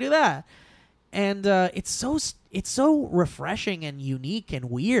this. I gotta do that. And it's so refreshing and unique and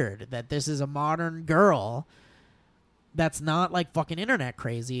weird that this is a modern girl that's not like fucking internet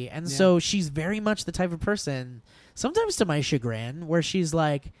crazy. And so she's very much the type of person, sometimes to my chagrin, where she's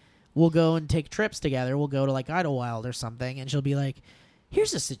like, we'll go and take trips together. We'll go to like Idlewild or something. And she'll be like,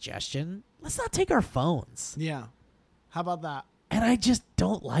 here's a suggestion. Let's not take our phones. Yeah. How about that? And I just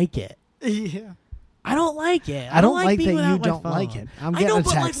don't like it. Yeah. I don't like it. I don't like that you don't phone. like it. I'm getting a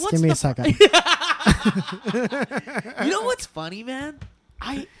text. Give me a second. You know what's funny, man?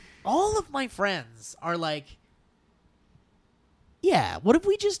 All of my friends are like, yeah, what if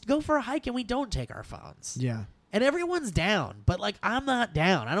we just go for a hike and we don't take our phones? Yeah. And everyone's down, but like I'm not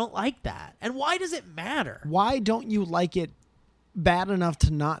down. I don't like that. And why does it matter? Why don't you like it bad enough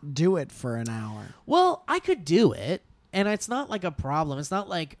to not do it for an hour? Well, I could do it, and it's not like a problem. It's not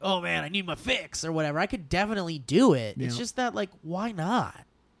like, oh man, I need my fix or whatever. I could definitely do it. Yeah. It's just that, like, why not?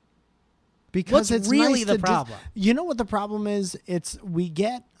 Because what's it's really nice the problem? You know what the problem is? We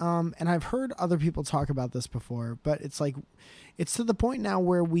get, and I've heard other people talk about this before, but it's like, it's to the point now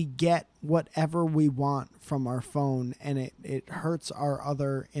where we get whatever we want from our phone, and it hurts our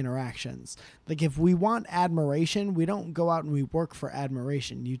other interactions. Like, if we want admiration, we don't go out and we work for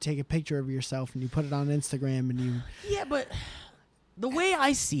admiration. You take a picture of yourself and you put it on Instagram and you... Yeah, but the way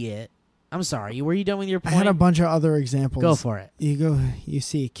I see it... I'm sorry, were you done with your point? I had a bunch of other examples. Go for it. You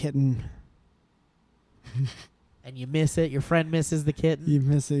see a kitten... and you miss it. Your friend misses the kitten. You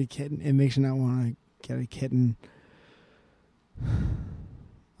miss a kitten. It makes you not want to get a kitten.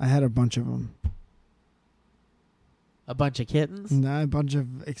 I had a bunch of them. A bunch of kittens? No, a bunch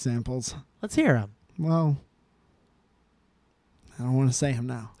of examples. Let's hear them. Well, I don't want to say them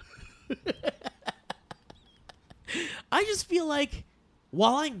now. I just feel like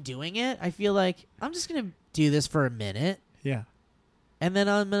while I'm doing it, I feel like I'm just going to do this for a minute. Yeah. And then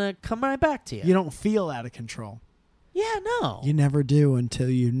I'm going to come right back to you. You don't feel out of control. Yeah, no. You never do until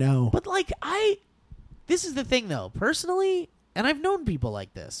you know. But like this is the thing though, personally, and I've known people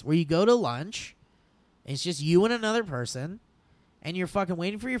like this, where you go to lunch, it's just you and another person, and you're fucking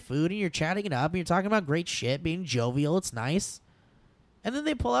waiting for your food, and you're chatting it up, and you're talking about great shit, being jovial, it's nice. And then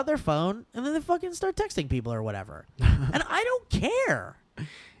they pull out their phone, and then they fucking start texting people or whatever. And I don't care.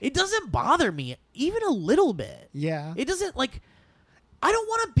 It doesn't bother me even a little bit. Yeah. It doesn't, like... I don't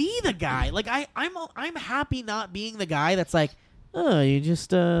want to be the guy. Like I'm happy not being the guy that's like, oh, you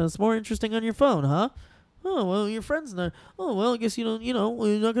just it's more interesting on your phone, huh? Oh well, your friend's not. Oh well, I guess you don't. You're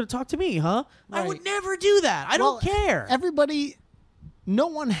not going to talk to me, huh? Right. I would never do that. I don't care. Everybody, no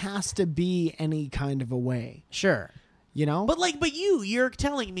one has to be any kind of a way. Sure, But you're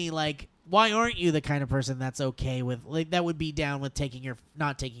telling me like, why aren't you the kind of person that's okay with like that would be down with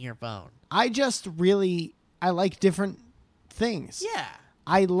not taking your phone? I like different things. Yeah.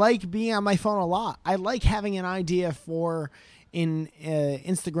 I like being on my phone a lot. I like having an idea for an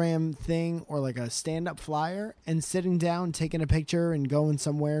Instagram thing or like a stand-up flyer and sitting down, taking a picture and going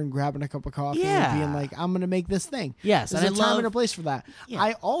somewhere and grabbing a cup of coffee and being like, I'm going to make this thing. Yes. There's a time and a place for that. Yeah.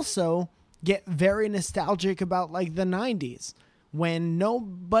 I also get very nostalgic about like the 90s when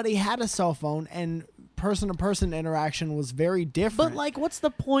nobody had a cell phone and person-to-person interaction was very different. But, like, what's the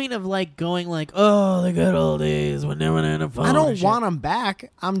point of, like, going, like, oh, the good old days when no one had a phone? I don't want them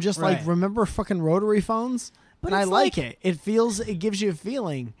back. I'm just like, remember fucking rotary phones? But I like it. It gives you a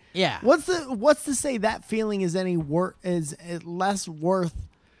feeling. Yeah. What's to say that feeling is less worth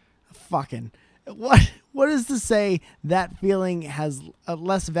fucking? What is to say that feeling has a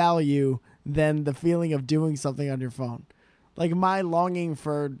less value than the feeling of doing something on your phone? Like, my longing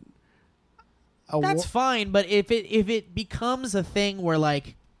for... That's fine, but if it becomes a thing where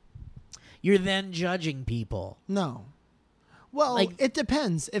like you're then judging people. No. Well, like, it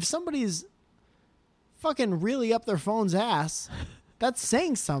depends. If somebody's fucking really up their phone's ass, that's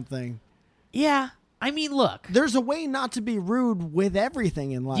saying something. Yeah. I mean, look. There's a way not to be rude with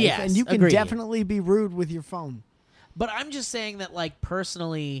everything in life. Yes, and you can definitely be rude with your phone. But I'm just saying that, like,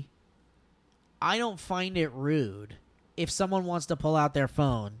 personally, I don't find it rude if someone wants to pull out their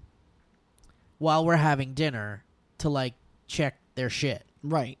phone while we're having dinner to, like, check their shit.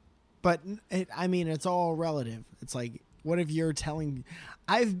 Right. But, it's all relative. It's like, what if you're telling...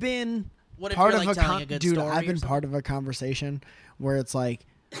 I've been part of I've been part of a conversation where it's like,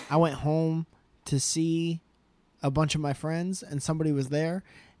 I went home to see a bunch of my friends, and somebody was there,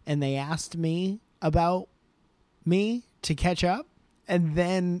 and they asked me about me to catch up, and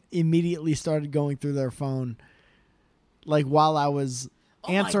then immediately started going through their phone, like, while I was...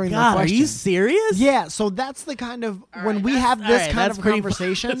 answering the question. Are you serious? Yeah, so that's the kind of when we have this kind of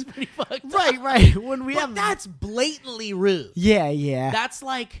conversation. That's pretty fucked up. Right. When we have that's blatantly rude. Yeah. That's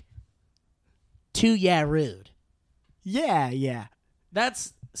like rude. Yeah.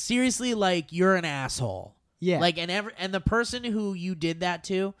 That's seriously like you're an asshole. Yeah. Like and the person who you did that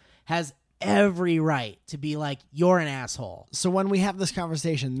to has every right to be like you're an asshole. So when we have this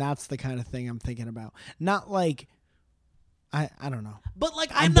conversation, that's the kind of thing I'm thinking about. Not like I don't know. But,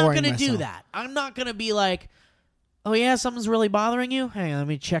 like, I'm not going to do that. I'm not going to be like, oh, yeah, something's really bothering you? Hang on, let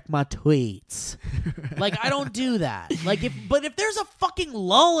me check my tweets. Like, I don't do that. Like, if there's a fucking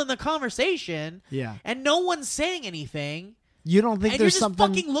lull in the conversation and no one's saying anything. You don't think there's something.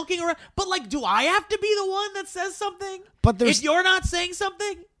 And you're just fucking looking around. But, like, do I have to be the one that says something? But if you're not saying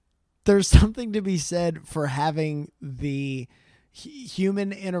something? there's something to be said for having the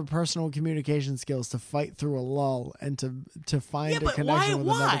human interpersonal communication skills to fight through a lull and to find a connection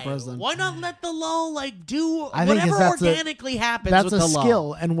with another person. Why not let the lull do whatever organically happens with the lull? That's a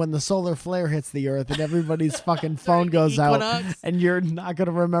skill. And when the solar flare hits the earth and everybody's fucking phone goes out and you're not going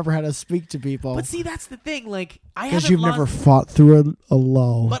to remember how to speak to people. But see, that's the thing. Because you've never fought through a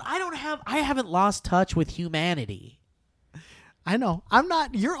lull. But I haven't lost touch with humanity. I know. I'm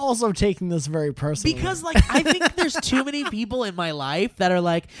not. You're also taking this very personally. Because, I think there's too many people in my life that are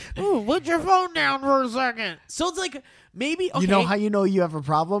like, ooh, put your phone down for a second. So it's maybe, okay. You know how you know you have a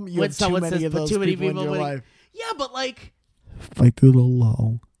problem? You have too many of those people in your life. Yeah, but fight through the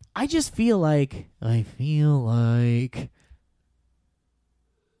lull. I just feel like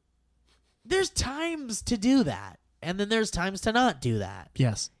there's times to do that. And then there's times to not do that.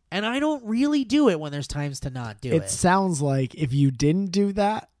 Yes. And I don't really do it when there's times to not do it. It sounds like if you didn't do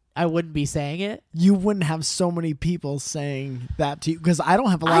that, I wouldn't be saying it. You wouldn't have so many people saying that to you. Because I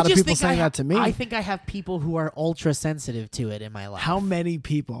don't have a lot of people saying that to me. I think I have people who are ultra sensitive to it in my life. How many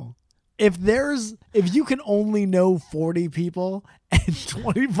people? If you can only know 40 people and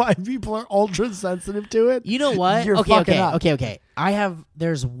 25 people are ultra sensitive to it, you know what? You're fucking up. Okay.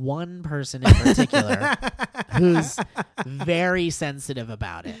 There's one person in particular who's very sensitive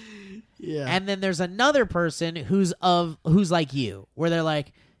about it. Yeah. And then there's another person who's like you, where they're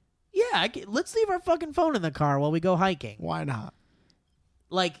like, yeah, let's leave our fucking phone in the car while we go hiking. Why not?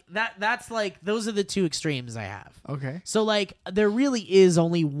 That's those are the two extremes I have. Okay. So there really is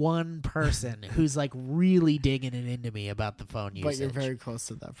only one person who's really digging it into me about the phone usage. But you're very close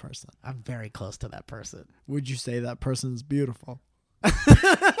to that person. I'm very close to that person. Would you say that person's beautiful?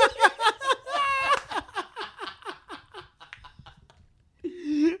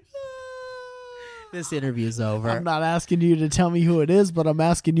 This interview's over. I'm not asking you to tell me who it is, but I'm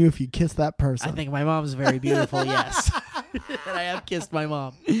asking you if you kiss that person. I think my mom's very beautiful, yes. And I have kissed my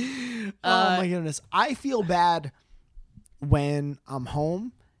mom. Oh my goodness. I feel bad when I'm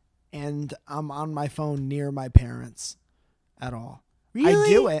home and I'm on my phone near my parents at all. Really? I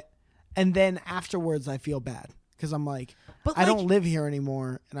do it. And then afterwards I feel bad because I'm I don't live here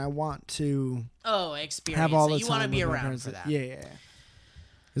anymore and I want to experience have all the you want to time be with my around parents. for that. Yeah.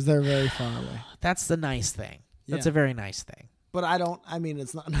 Because they're very far away. That's the nice thing. That's a very nice thing. But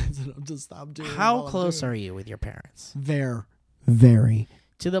it's not nice enough to stop doing it. How close are you with your parents? Very.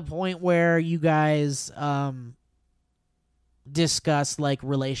 To the point where you guys discuss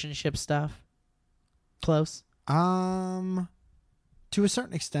relationship stuff? Close? To a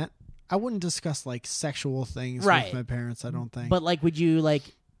certain extent. I wouldn't discuss sexual things with my parents, I don't think. But would you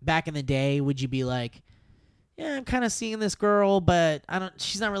back in the day, would you be yeah, I'm kind of seeing this girl, but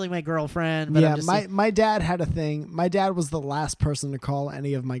she's not really my girlfriend. But yeah, my dad had a thing. My dad was the last person to call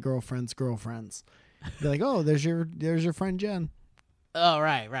any of my girlfriends. Be like, oh, there's your friend Jen. Oh,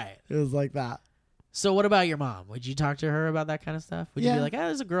 right. It was like that. So what about your mom? Would you talk to her about that kind of stuff? Would you be like,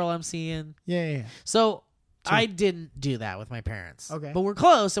 there's a girl I'm seeing? Yeah. So I didn't do that with my parents. Okay. But we're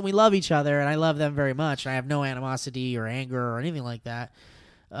close and we love each other and I love them very much. And I have no animosity or anger or anything like that.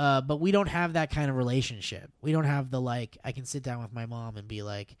 But we don't have that kind of relationship. We don't have the I can sit down with my mom and be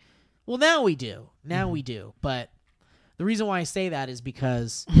like, well, now we do. We do. But the reason why I say that is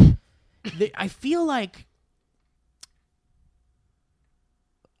because I feel like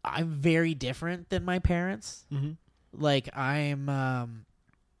I'm very different than my parents. Mm-hmm. I'm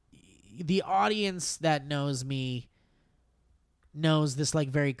the audience that knows me knows this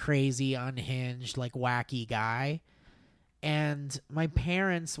very crazy, unhinged, wacky guy. And my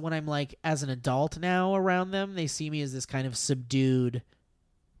parents, when I'm as an adult now around them, they see me as this kind of subdued,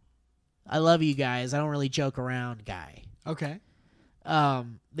 I love you guys, I don't really joke around guy. Okay.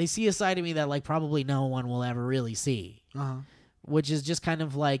 They see a side of me that probably no one will ever really see. Which is just kind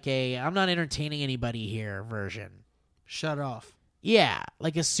of I'm not entertaining anybody here version. Shut off. Yeah,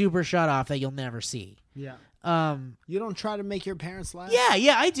 a super shut off that you'll never see. Yeah. You don't try to make your parents laugh?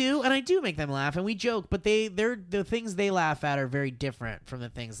 Yeah, I do, and I do make them laugh, and we joke, but the things they laugh at are very different from the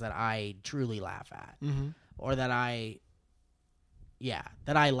things that I truly laugh at, or that I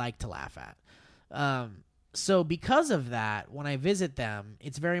like to laugh at. So because of that, when I visit them,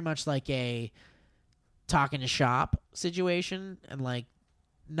 it's very much a talking to shop situation, and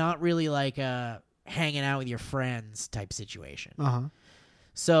not really a hanging out with your friends type situation.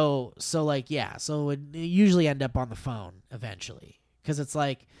 So it would usually end up on the phone eventually because it's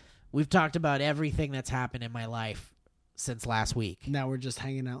we've talked about everything that's happened in my life since last week. Now we're just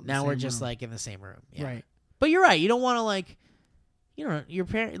hanging out. Now we're just in the same room. Yeah. Right. But you're right. You don't want to your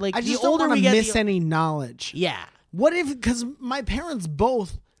parent I just don't want to miss any knowledge. Yeah. What if because my parents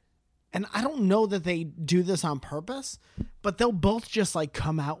both and I don't know that they do this on purpose, but they'll both just like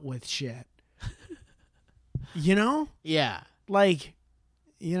come out with shit. You know? Yeah. Like,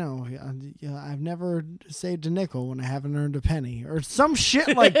 you know, I've never saved a nickel when I haven't earned a penny or some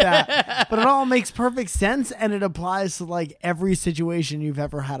shit like that. But it all makes perfect sense, and it applies to like every situation you've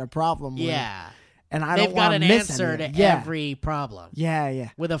ever had a problem with. Yeah. And I They've don't got want an to miss answer to any. every problem. Yeah.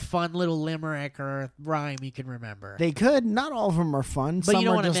 With a fun little limerick or rhyme you can remember. They could. Not all of them are fun. But Some you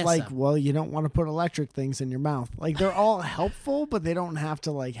don't are wanna just miss like, them. well, you don't want to put electric things in your mouth. Like, they're all helpful, but they don't have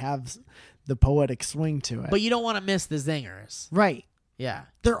to like have the poetic swing to it. But you don't want to miss the zingers. Right. Yeah.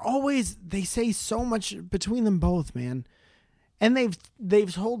 They say so much between them both, man. And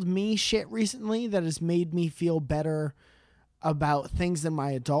they've told me shit recently that has made me feel better about things in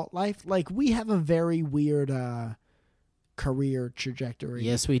my adult life. Like, we have a very weird career trajectory.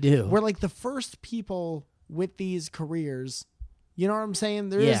 Yes, we do. We're like the first people with these careers. You know what I'm saying?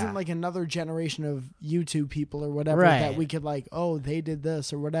 There Yeah. isn't like another generation of YouTube people or whatever Right. that we could like, oh, they did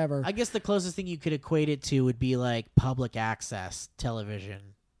this or whatever. I guess the closest thing you could equate it to would be like public access television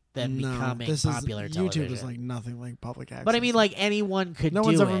then becoming popular television. YouTube is like nothing like public access. But I mean, like, anyone could do it. No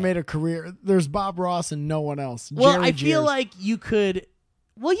one's ever made a career. There's Bob Ross and no one else. Well, Jerry I feel Jeers. like you could.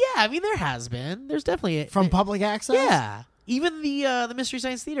 Well, yeah. I mean, there has been. There's definitely From public access? Yeah. Even the Mystery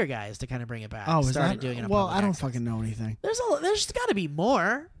Science Theater guys, to kind of bring it back, Oh, started doing it on well, public I don't access. fucking know anything. There's got to be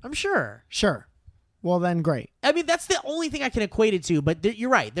more. I'm sure. Sure. Well, then great. I mean, that's the only thing I can equate it to. But you're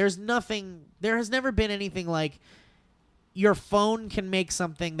right. There's nothing. There has never been anything like your phone can make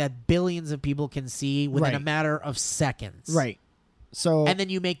something that billions of people can see within a matter of seconds. Right. So. And then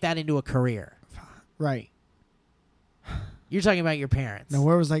you make that into a career. Right. You're talking about your parents. Now,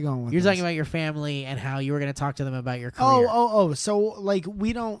 where was I going with You're this? talking about your family and how you were going to talk to them about your career. Oh. So, like,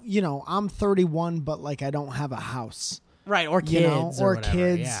 we don't, I'm 31, but, like, I don't have a house. Right, or kids. Or whatever,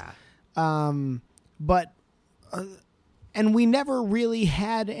 kids. Yeah. But, and we never really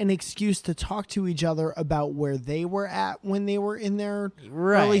had an excuse to talk to each other about where they were at when they were in their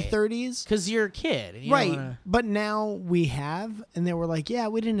early 30s. Because you're a kid. And you Right. don't wanna... But now we have, and they were like, yeah,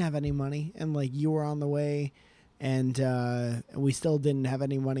 we didn't have any money. And, like, you were on the way. And we still didn't have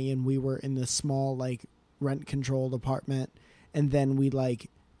any money, and we were in this small, like, rent-controlled apartment. And then we,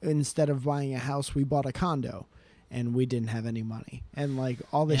 like, instead of buying a house, we bought a condo, and we didn't have any money. And, like,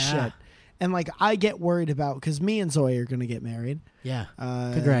 all this shit. And, like, I get worried about, because me and Zoe are going to get married. Yeah.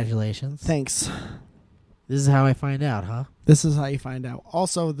 Congratulations. Thanks. This is how I find out, huh? This is how you find out.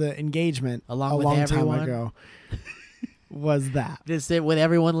 Also, the engagement a long time ago was that. This it with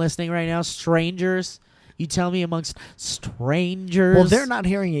everyone listening right now, strangers. You tell me amongst strangers. Well, they're not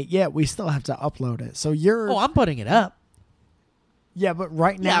hearing it yet. We still have to upload it. So you're... Oh, I'm putting it up. Yeah, but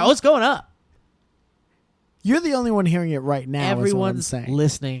right now... Yeah, it's going up. You're the only one hearing it right now. Everyone's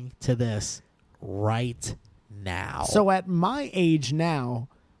listening to this right now. So at my age now,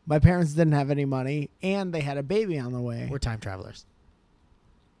 my parents didn't have any money, and they had a baby on the way. We're time travelers.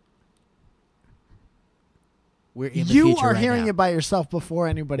 We're in the you future are right hearing now. it by yourself before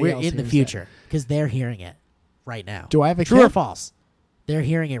anybody We're else in the hears future because they're hearing it right now. Do I have a True kid? or false? They're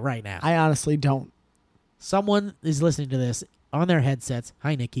hearing it right now. I honestly don't. Someone is listening to this on their headsets.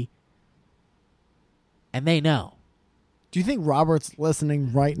 Hi, Nikki. And they know. Do you think Robert's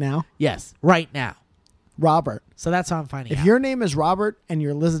listening right now? Yes, right now. Robert. So that's how I'm finding out. If your name is Robert and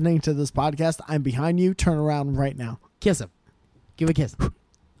you're listening to this podcast, I'm behind you. Turn around right now. Kiss him. Give a kiss.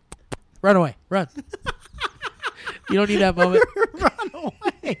 Run away. Run. You don't need that moment. Run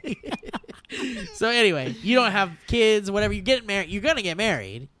away. So anyway, you don't have kids, whatever. You get married. You're going to get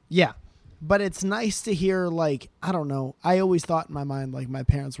married. Yeah. But it's nice to hear, like, I don't know. I always thought in my mind, like, my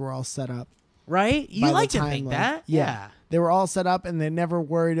parents were all set up. Right? You by like the to think timeline. that. Yeah. They were all set up, and they never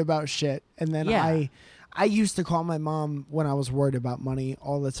worried about shit. And then I used to call my mom when I was worried about money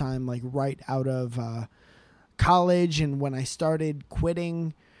all the time, like right out of college. And when I started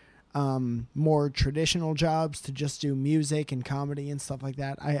quitting more traditional jobs to just do music and comedy and stuff like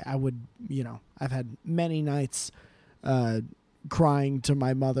that, I would, I've had many nights crying to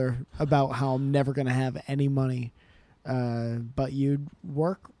my mother about how I'm never going to have any money. But you'd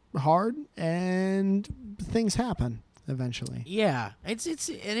work hard and things happen eventually. Yeah. It's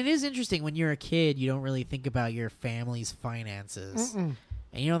and it is interesting when you're a kid, you don't really think about your family's finances. Mm-mm.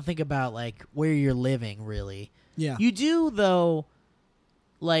 And you don't think about like where you're living really. Yeah. You do though,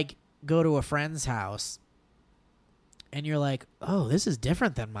 like go to a friend's house and you're like, "Oh, this is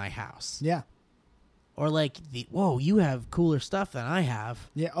different than my house." Yeah. Or like, "Whoa, you have cooler stuff than I have."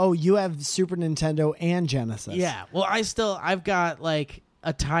 Yeah. Oh, you have Super Nintendo and Genesis. Yeah. Well, I've got like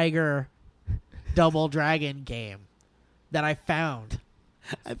a Tiger Double Dragon game that I found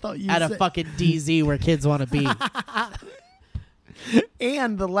I thought you at a fucking DZ where kids want to be.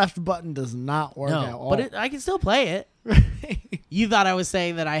 And the left button does not work at all. But I can still play it. You thought I was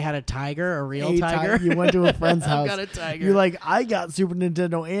saying that I had a tiger, a real tiger? You went to a friend's house. I've got a tiger. You're like, I got Super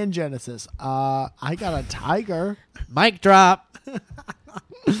Nintendo and Genesis. I got a tiger. Mic drop.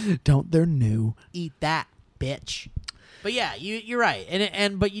 They're new. Eat that, bitch. But yeah, you're right.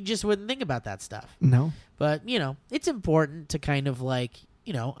 But you just wouldn't think about that stuff. No. But, it's important to kind of like,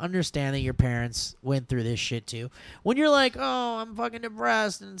 understand that your parents went through this shit too. When you're like, oh, I'm fucking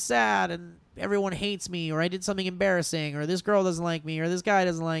depressed and sad and everyone hates me, or I did something embarrassing, or this girl doesn't like me, or this guy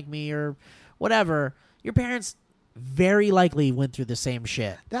doesn't like me, or whatever, your parents very likely went through the same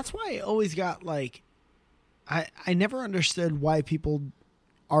shit. That's why I always got like, I never understood why people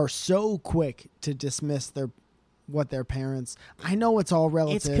are so quick to dismiss what their parents. I know it's all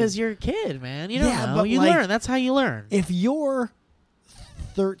relative. It's because you're a kid, man. You don't know. But you learn. That's how you learn. If you're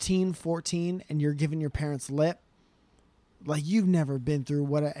 13, 14, and you're giving your parents lip, like you've never been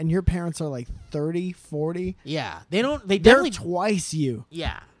through and your parents are like 30, 40. Yeah. They're twice you.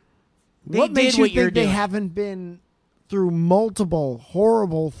 Yeah. What makes you think they haven't been through multiple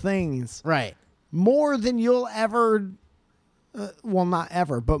horrible things? Right. More than you'll ever, well, not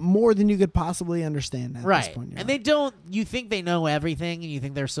ever, but more than you could possibly understand at this point. And you think they know everything, and you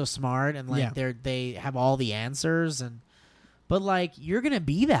think they're so smart, and like they have all the answers, but like you're gonna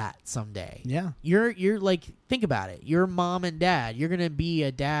be that someday. Yeah. You're like, think about it. You're mom and dad. You're gonna be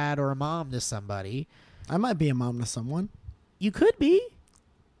a dad or a mom to somebody. I might be a mom to someone. You could be,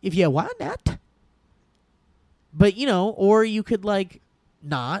 if you want that. But or you could like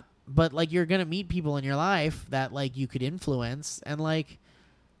not. But like you're gonna meet people in your life that like you could influence, and like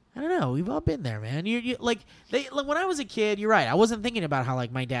I don't know, we've all been there, man. You like when I was a kid, you're right. I wasn't thinking about how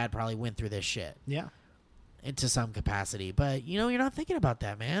like my dad probably went through this shit. Yeah. Into some capacity, but you're not thinking about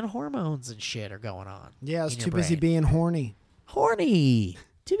that, man. Hormones and shit are going on. Yeah, I was too busy being horny. Horny.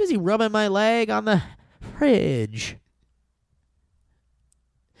 Too busy rubbing my leg on the fridge.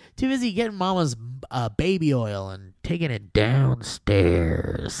 Too busy getting mama's baby oil and taking it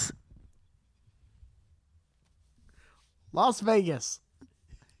downstairs. Las Vegas.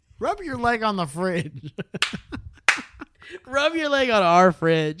 Rub your leg on the fridge. Rub your leg on our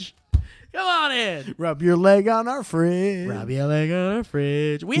fridge. Come on in. Rub your leg on our fridge. Rub your leg on our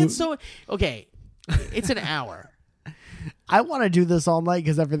fridge. We had okay, it's an hour. I want to do this all night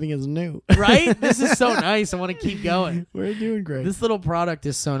because everything is new. Right? This is so nice. I want to keep going. We're doing great. This little product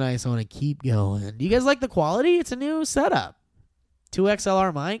is so nice. I want to keep going. Do you guys like the quality? It's a new setup. 2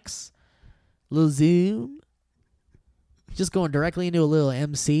 XLR mics. Little zoom. Just going directly into a little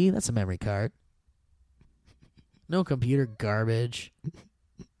MC. That's a memory card. No computer garbage.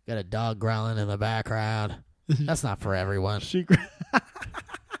 Got a dog growling in the background. That's not for everyone.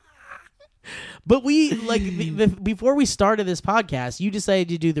 But we, like, before we started this podcast, you decided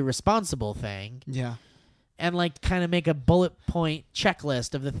to do the responsible thing. Yeah. And, like, kind of make a bullet point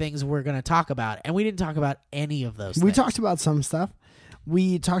checklist of the things we're going to talk about. And we didn't talk about any of those things. We talked about some stuff.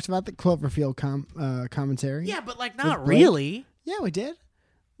 We talked about the Cloverfield commentary. Yeah, but, like, not really. Yeah, we did.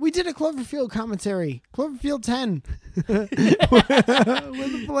 We did a Cloverfield commentary. Cloverfield 10.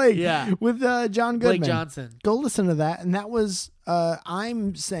 with Blake. Yeah. With John Goodman. Blake Johnson. Go listen to that. And that was,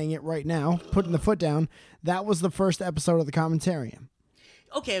 I'm saying it right now, putting the foot down. That was the first episode of the commentarium.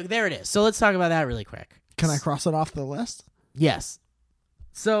 Okay, there it is. So let's talk about that really quick. Can I cross it off the list? Yes.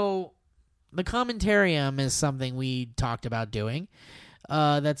 So the commentarium is something we talked about doing.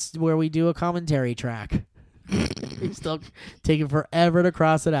 That's where we do a commentary track. It's still taking forever to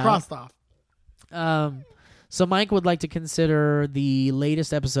cross it out. Crossed off. So Mike would like to consider the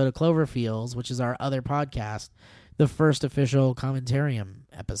latest episode of Cloverfields, which is our other podcast, the first official commentarium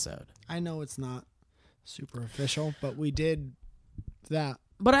episode. I know it's not super official, but we did that.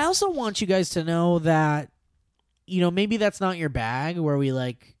 But I also want you guys to know that, maybe that's not your bag, where we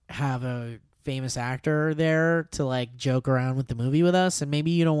like have a famous actor there to like joke around with the movie with us, and maybe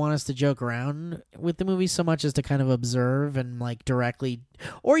you don't want us to joke around with the movie so much as to kind of observe and like directly,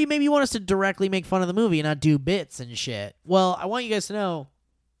 or you maybe want us to directly make fun of the movie and not do bits and shit. Well, I want you guys to know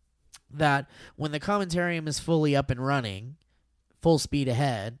that when the commentarium is fully up and running, full speed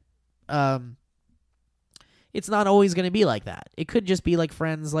ahead, it's not always going to be like that. It could just be like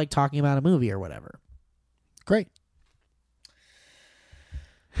friends like talking about a movie or whatever. Great.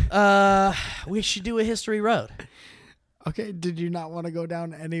 We should do a history road. Okay, did you not want to go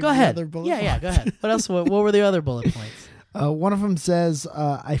down any of the other bullet points? Yeah, go ahead. What else? What were the other bullet points? One of them says,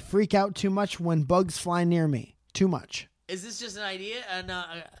 I freak out too much when bugs fly near me. Too much. Is this just an idea?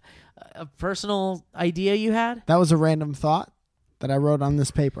 A personal idea you had? That was a random thought. that I wrote on this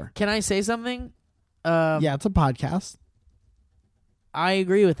paper. Can I say something? Yeah, it's a podcast. I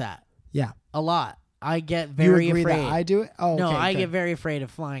agree with that. Yeah. A lot. I get very you agree afraid. That I do it? Oh, no, okay, I good. get very afraid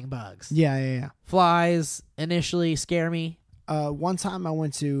of flying bugs. Yeah. Flies initially scare me. One time I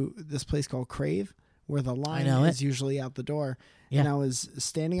went to this place called Crave, where the line is usually out the door. Yeah. And I was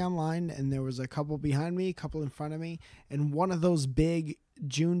standing on line, and there was a couple behind me, a couple in front of me, and one of those big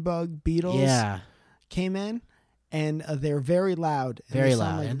June bug beetles came in. And they're very loud. And very they loud.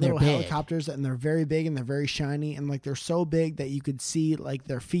 Sound like and little they're big. helicopters, and they're very big, and they're very shiny, and like they're so big that you could see like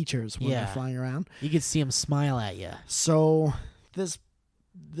their features when they're flying around. You could see them smile at you. So this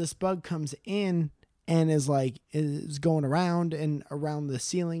bug comes in and is going around and around the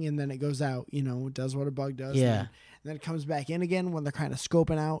ceiling, and then it goes out. Does what a bug does. Yeah. And then it comes back in again when they're kind of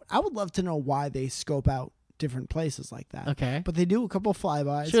scoping out. I would love to know why they scope out different places like that. Okay. But they do a couple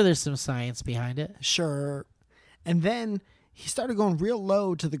flybys. Sure, there's some science behind it. Sure. And then he started going real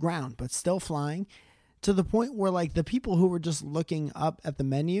low to the ground, but still flying, to the point where like the people who were just looking up at the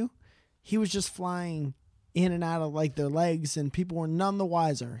menu, he was just flying in and out of like their legs, and people were none the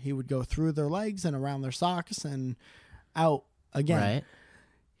wiser. He would go through their legs and around their socks and out again. Right.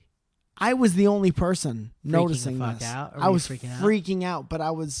 I was the only person noticing the fuck this. Out? I was freaking out, but I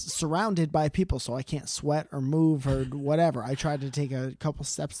was surrounded by people, so I can't sweat or move or whatever. I tried to take a couple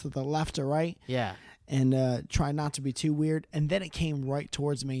steps to the left or right. Yeah. And try not to be too weird. And then it came right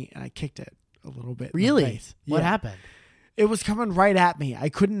towards me, and I kicked it a little bit. Really? In the face. What happened? It was coming right at me. I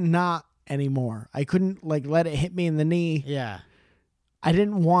couldn't not anymore. I couldn't let it hit me in the knee. Yeah. I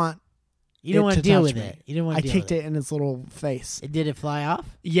didn't want. You don't want to deal with me. it. You didn't want to. I kicked it in its little face. Did it fly off?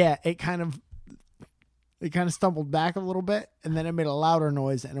 Yeah. It kind of stumbled back a little bit, and then it made a louder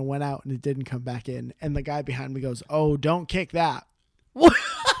noise, and it went out, and it didn't come back in. And the guy behind me goes, "Oh, don't kick that."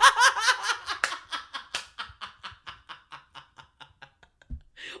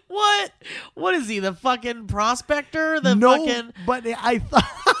 What? What is he? The fucking prospector? But I thought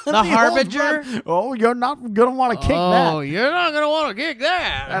the harbinger. Oh, you're not gonna want to kick that. Oh, you're not gonna want to kick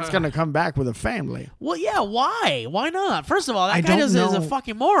that. That's gonna come back with a family. Well, yeah. Why? Why not? First of all, that guy is a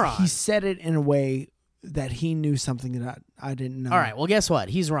fucking moron. He said it in a way that he knew something that I didn't know. All right. Well, guess what?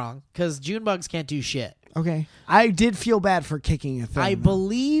 He's wrong because June bugs can't do shit. Okay. I did feel bad for kicking a thing. I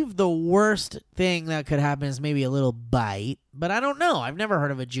believe the worst thing that could happen is maybe a little bite, but I don't know. I've never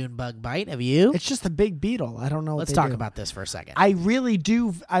heard of a June bug bite. Have you? It's just a big beetle. I don't know. Let's talk about this for a second. I really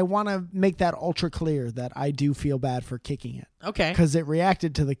do. I want to make that ultra clear that I do feel bad for kicking it. Okay. Because it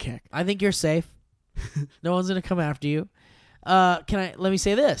reacted to the kick. I think you're safe. No one's going to come after you. Let me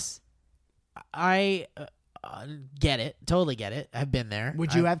say this. I get it. Totally get it. I've been there.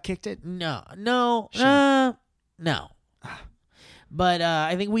 Would you have kicked it? No. Sure. No. But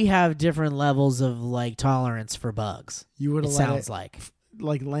I think we have different levels of like tolerance for bugs. You would have let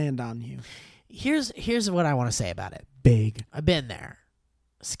it land on you. Here's what I want to say about it. Big. I've been there.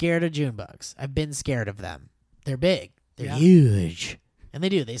 Scared of June bugs. I've been scared of them. They're big. They're huge. And they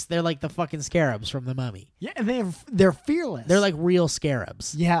do. They're like the fucking scarabs from the Mummy. Yeah, and they're fearless. They're like real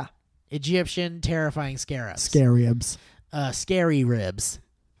scarabs. Yeah. Egyptian terrifying scarabs. Scarabs. Scary ribs.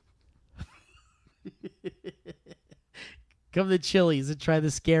 Come to Chili's and try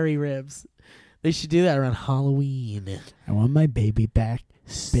the scary ribs. They should do that around Halloween. I want my baby back.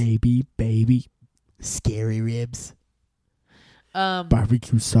 Baby. Scary ribs.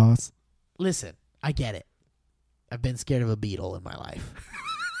 Barbecue sauce. Listen, I get it. I've been scared of a beetle in my life.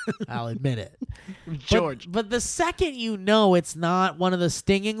 I'll admit it. George. But the second you know it's not one of the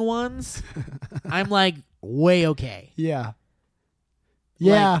stinging ones, I'm like, way okay. Yeah.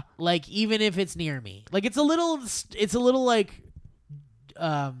 Yeah. Like even if it's near me. Like it's a little like it's a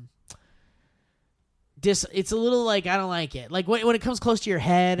little like I don't like it. Like when it comes close to your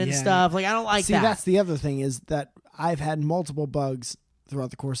head and stuff, like I don't like that. See, that's the other thing is that I've had multiple bugs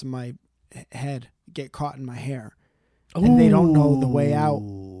throughout the course of my head get caught in my hair. And they don't know the way out,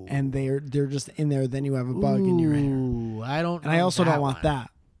 and they're just in there. Then you have a bug in your hair. I don't. And I also don't want that.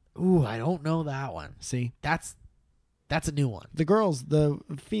 Ooh, I don't know that one. See, that's a new one. The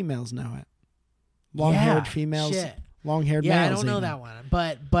females know it. Long-haired females, long-haired males. Yeah, I don't know that one,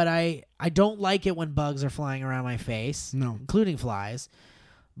 but I don't like it when bugs are flying around my face. No, including flies.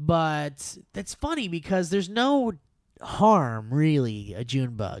 But that's funny because there's no harm really a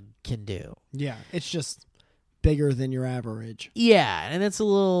June bug can do. Yeah, it's just bigger than your average. Yeah, and it's a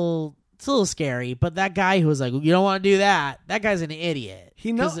little scary. But that guy who was like, "You don't want to do that," that guy's an idiot.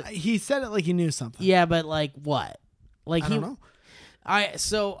 He said it like he knew something. Yeah, but like what? Like I don't know.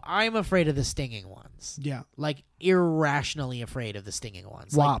 I'm afraid of the stinging ones. Yeah, like irrationally afraid of the stinging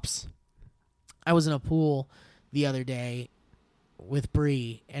ones. Wops. Like, I was in a pool the other day with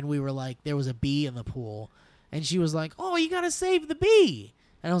Bree, and we were like, there was a bee in the pool, and she was like, "Oh, you gotta save the bee,"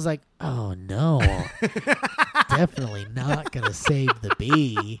 and I was like, "Oh no, definitely not gonna save the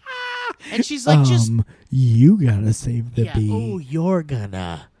bee." And she's like, you gotta save the bee. Oh, you're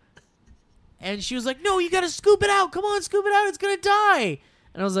gonna. And she was like, "No, you gotta scoop it out. Come on, scoop it out. It's gonna die."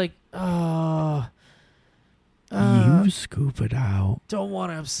 And I was like, "Oh, you scoop it out. Don't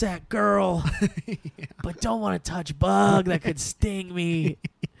want to upset girl, but don't want to touch bug that could sting me.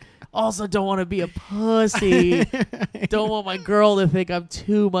 Also, don't want to be a pussy. Don't want my girl to think I'm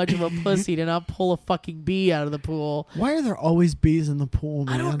too much of a pussy to not pull a fucking bee out of the pool." Why are there always bees in the pool,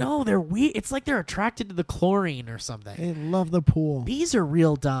 man? I don't know. They're weird. It's like they're attracted to the chlorine or something. They love the pool. Bees are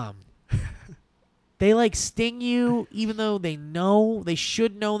real dumb. They like sting you even though they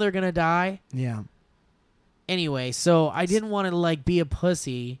should know they're going to die. Yeah. Anyway, so I didn't want to like be a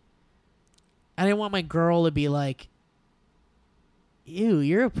pussy. I didn't want my girl to be like, "Ew,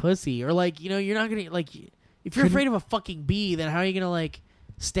 you're a pussy," or like, you're not gonna like. If you're afraid of a fucking bee, then how are you gonna like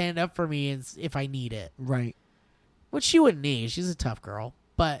stand up for me if I need it? Right. Which she wouldn't need. She's a tough girl,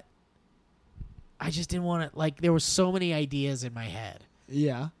 but I just didn't want to. Like, there were so many ideas in my head.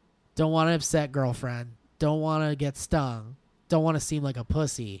 Yeah. Don't want to upset girlfriend. Don't want to get stung. Don't want to seem like a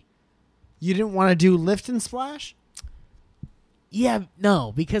pussy. You didn't want to do lift and splash? Yeah,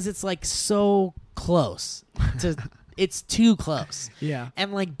 no, because it's like so close to. It's too close. Yeah.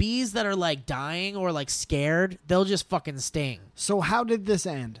 And like bees that are like dying or like scared, they'll just fucking sting. So how did this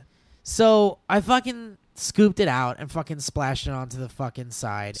end? So I fucking scooped it out and fucking splashed it onto the fucking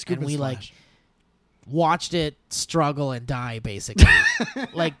side. Scoop and we splash. like watched it struggle and die basically.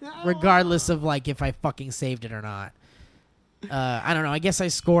 Like regardless of like if I fucking saved it or not. I don't know. I guess I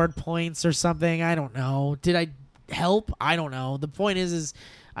scored points or something. I don't know. Did I help? I don't know. The point is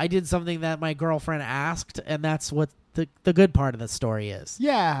I did something that my girlfriend asked, and that's what the good part of the story is.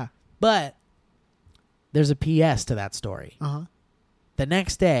 Yeah. But there's a PS to that story. Uh-huh. The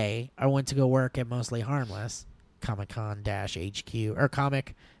next day, I went to go work at Mostly Harmless, Comic-Con-HQ, or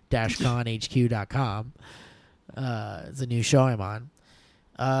comic-con-hq.com. It's a new show I'm on.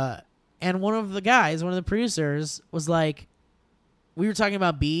 And one of the producers, was like, we were talking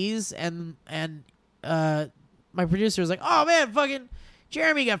about bees, and my producer was like, "Oh, man, fucking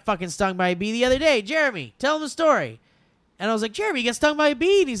Jeremy got fucking stung by a bee the other day. Jeremy, tell him the story." And I was like, "Jeremy, you got stung by a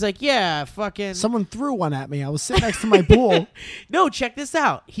bee?" And he's like, "Yeah, fucking..." Someone threw one at me. I was sitting next to my pool. No, check this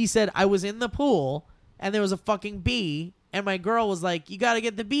out. He said, "I was in the pool, and there was a fucking bee, and my girl was like, 'You got to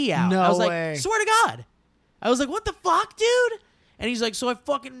get the bee out.'" No I was way. like, "Swear to God." I was like, "What the fuck, dude?" And he's like, "So I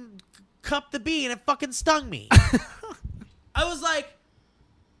fucking cupped the bee, and it fucking stung me." I was like,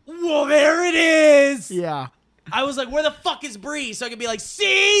 "Well, there it is." Yeah. I was like, "Where the fuck is Bree?" So I could be like,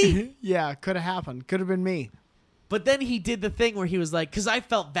 "See?" Yeah, could have happened. Could have been me. But then he did the thing where he was like, because I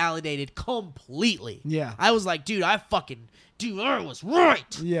felt validated completely. Yeah. I was like, I was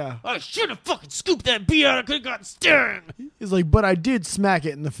right. Yeah. I should have fucking scooped that bee out. I could have gotten stung. He's like, "But I did smack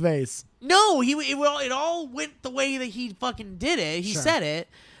it in the face." No, it all went the way that he fucking did it. He said it.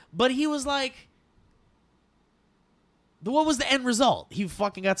 But he was like, what was the end result? He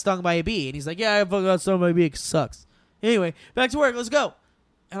fucking got stung by a bee. And he's like, "Yeah, I fucking got stung by a bee. It sucks." Anyway, back to work. Let's go.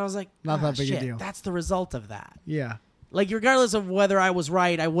 And I was like, Not that big a shit, deal. that's the result of that. Yeah. Like, regardless of whether I was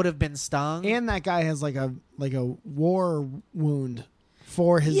right, I would have been stung. And that guy has like a war wound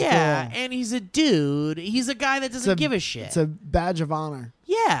for his girl. And he's a dude. He's a guy that doesn't give a shit. It's a badge of honor.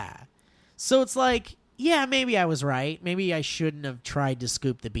 Yeah. So it's like, yeah, maybe I was right. Maybe I shouldn't have tried to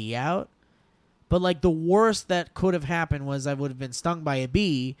scoop the bee out. But, like, the worst that could have happened was I would have been stung by a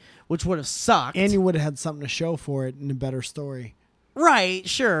bee, which would have sucked. And you would have had something to show for it in a better story. Right,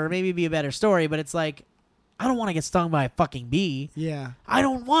 sure. Maybe it'd be a better story, but it's like, I don't want to get stung by a fucking bee. Yeah. I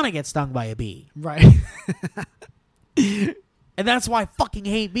don't want to get stung by a bee. Right. And that's why I fucking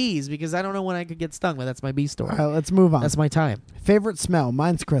hate bees, because I don't know when I could get stung, but that's my bee story. All right, let's move on. That's my time. Favorite smell?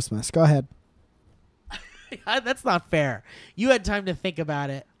 Mine's Christmas. Go ahead. That's not fair. You had time to think about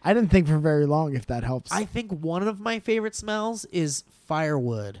it. I didn't think for very long, if that helps. I think one of my favorite smells is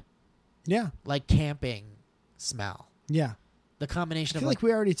firewood. Yeah. Like camping smell. Yeah. The combination I of feel like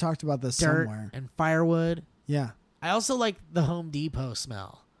we already talked about this dirt somewhere. and firewood. Yeah. I also like the Home Depot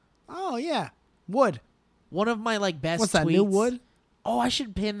smell. Oh, yeah. Wood. One of my like best What's tweets. that, new wood? Oh, I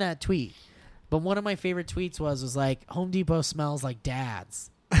should pin that tweet. But one of my favorite tweets was like, Home Depot smells like dads.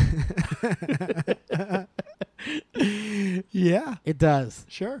 Yeah. It does.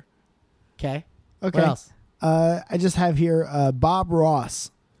 Sure. Okay. Okay. What else? I just have here Bob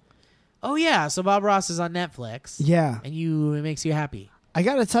Ross. Oh, yeah. So Bob Ross is on Netflix. Yeah. And it makes you happy. I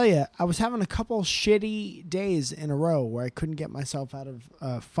got to tell you, I was having a couple shitty days in a row where I couldn't get myself out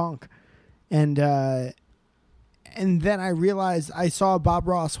of funk. And then I realized I saw Bob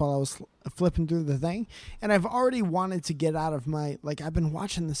Ross while I was flipping through the thing. And I've already wanted to get out of my... Like, I've been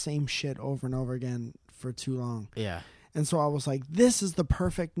watching the same shit over and over again for too long. Yeah. And so I was like, this is the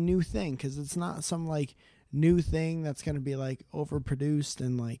perfect new thing. Because it's not some, like, new thing that's going to be, like, overproduced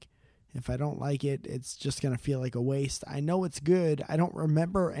and, like... If I don't like it, it's just going to feel like a waste. I know it's good. I don't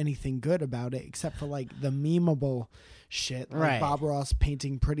remember anything good about it except for like the memeable shit. Like right. Bob Ross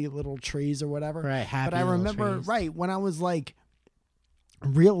painting pretty little trees or whatever. Right. Happy but I remember, trees. right, when I was like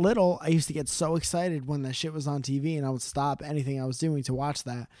real little, I used to get so excited when that shit was on TV and I would stop anything I was doing to watch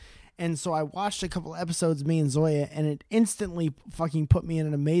that. And so I watched a couple episodes, me and Zoya, and it instantly fucking put me in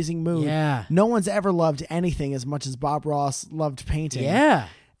an amazing mood. Yeah. No one's ever loved anything as much as Bob Ross loved painting. Yeah.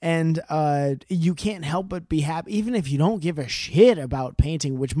 And you can't help but be happy, even if you don't give a shit about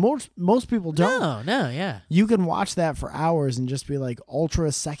painting, which most people don't. No, yeah. You can watch that for hours and just be like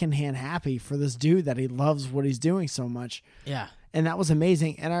ultra secondhand happy for this dude that he loves what he's doing so much. Yeah. And that was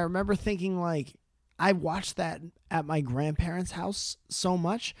amazing. And I remember thinking like, I watched that at my grandparents' house so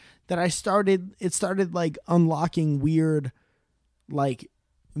much that it started like unlocking weird, like,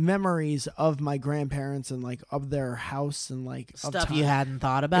 memories of my grandparents and like of their house and like stuff you hadn't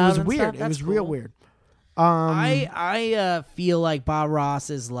thought about. It was weird. It was real weird. I feel like Bob Ross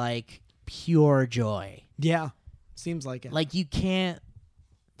is like pure joy. Yeah, seems like it. Like you can't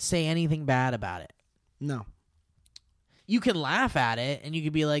say anything bad about it. No, you can laugh at it and you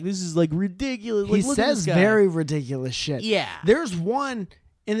could be like, "This is like ridiculous." He like, says very ridiculous shit. Yeah, there's one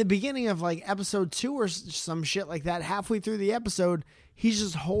in the beginning of like episode 2 or some shit like that. Halfway through the episode, he's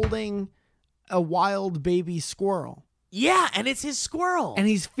just holding a wild baby squirrel. Yeah, and it's his squirrel. And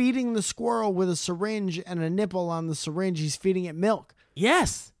he's feeding the squirrel with a syringe and a nipple on the syringe. He's feeding it milk.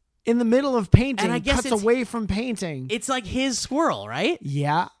 Yes. In the middle of painting, and I guess cuts away from painting. It's like his squirrel, right?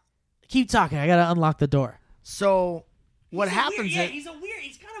 Yeah. Keep talking. I got to unlock the door. So what happens is... Yeah, he's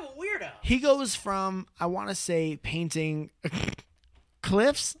kind of a weirdo. He goes from, I want to say, painting a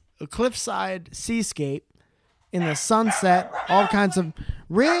cliffside seascape in the sunset, all kinds of...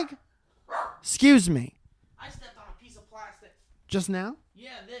 Rig? Excuse me. I stepped on a piece of plastic. Just now? Yeah,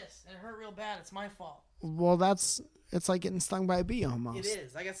 this. It hurt real bad. It's my fault. Well, it's like getting stung by a bee almost. It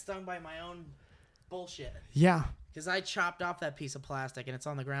is. I got stung by my own bullshit. Yeah. Because I chopped off that piece of plastic and it's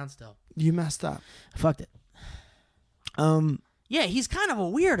on the ground still. You messed up. I fucked it. Yeah, he's kind of a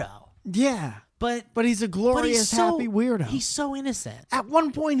weirdo. Yeah. But he's a glorious, happy weirdo. He's so innocent. At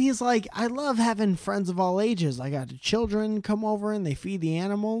one point, he's like, I love having friends of all ages. I got the children come over and they feed the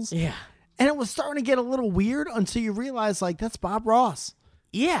animals. Yeah. And it was starting to get a little weird until you realize, like, that's Bob Ross.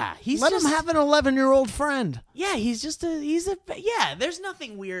 Yeah. Let him have an 11-year-old friend. Yeah, yeah, there's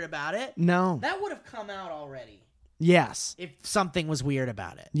nothing weird about it. No. That would have come out already. Yes. If something was weird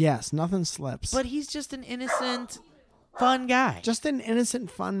about it. Yes, nothing slips. But he's just an innocent... fun guy. Just an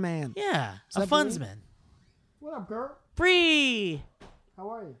innocent, fun man. Yeah. A funsman. What up, girl? Bree! How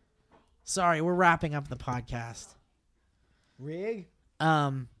are you? Sorry, we're wrapping up the podcast. Rig?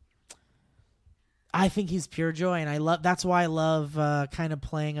 I think he's pure joy, and that's why I love kind of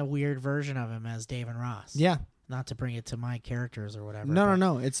playing a weird version of him as Dave and Ross. Yeah. Not to bring it to my characters or whatever.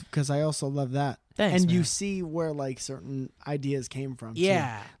 No. It's because I also love that. Thanks, and man. you see where like certain ideas came from.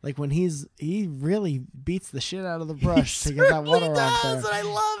 Yeah. Too. Like when he really beats the shit out of the brush to get that water off there. And I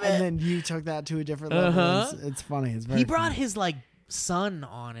love it. And then you took that to a different level. It's funny. It's very He brought funny. his like son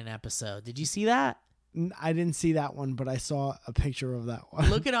on an episode. Did you see that? I didn't see that one, but I saw a picture of that one.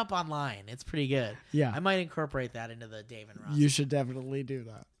 Look it up online. It's pretty good. Yeah. I might incorporate that into the Dave and Ross. You should definitely do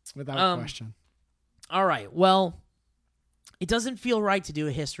that without question. All right. Well, it doesn't feel right to do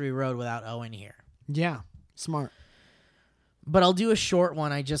a history road without Owen here. Yeah. Smart. But I'll do a short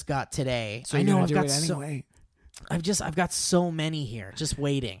one I just got today. So I know I've do got it anyway. I've got so many here just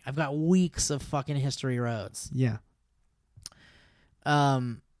waiting. I've got weeks of fucking history roads. Yeah.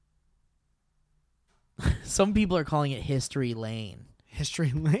 Some people are calling it History Lane.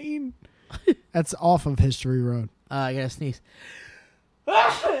 History Lane? That's off of History Road. I gotta sneeze.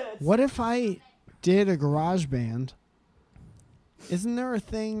 What if I did a garage band? Isn't there a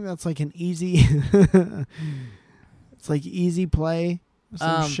thing that's like an easy it's like easy play or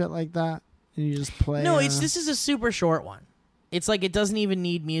some shit like that? And you just play. No, this is a super short one. It's like it doesn't even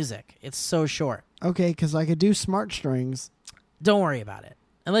need music. It's so short. Okay, because I could do smart strings. Don't worry about it.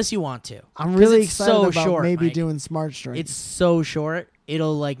 Unless you want to. I'm really it's excited so about short, maybe Mike. doing smart strings. It's so short.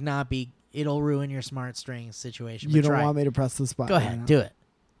 It'll like not be. It'll ruin your smart strings situation. You don't want me to press the spot. Go ahead, do it.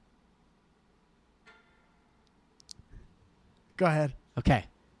 Go ahead. Okay.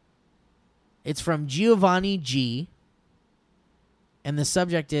 It's from Giovanni G. And the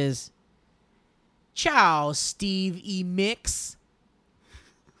subject is, Ciao, Steve E. Mix.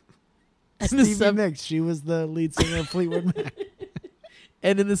 Steve E. Mix. She was the lead singer of Fleetwood Mac.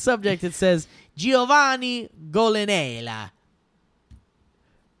 And in the subject it says, Giovanni Golinela.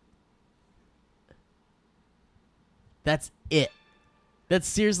 That's it. That's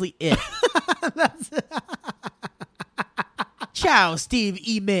seriously it. Ciao, Steve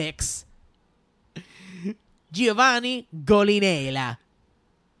E. Mix. Giovanni Golinela.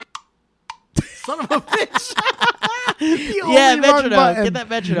 Son of a bitch. metronome. Get that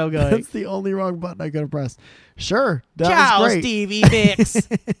metronome going. That's the only wrong button I could have pressed. Sure. Ciao, was great. Steve E. Mix.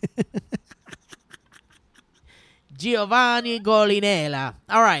 Giovanni Golinela.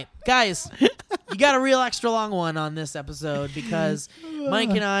 All right, guys. You got a real extra long one on this episode because Mike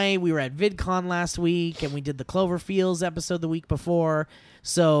and I, we were at VidCon last week and we did the Cloverfields episode the week before.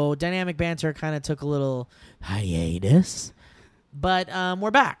 So Dynamic Banter kind of took a little hiatus. But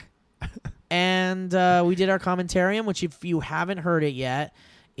we're back. And we did our commentarium, which if you haven't heard it yet,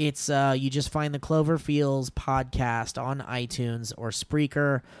 it's you just find the Cloverfields podcast on iTunes or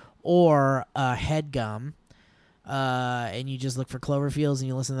Spreaker or HeadGum. And you just look for Cloverfields and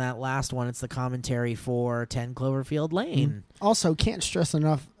you listen to that last one. It's the commentary for 10 Cloverfield Lane. Also, can't stress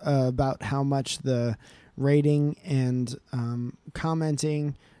enough about how much the rating and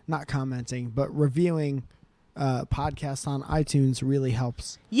reviewing podcasts on iTunes really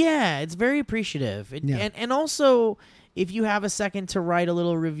helps. Yeah, it's very appreciative. And also, if you have a second to write a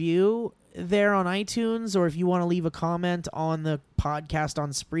little review there on iTunes, or if you want to leave a comment on the podcast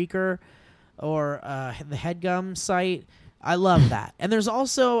on Spreaker or the HeadGum site, I love that. And there's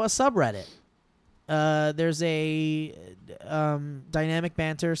also a subreddit. There's a Dynamic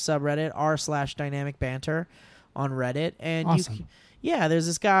Banter subreddit, r/Dynamic Banter on Reddit. And awesome. There's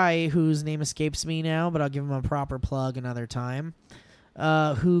this guy whose name escapes me now, but I'll give him a proper plug another time,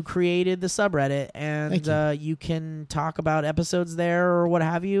 who created the subreddit. And you can talk about episodes there or what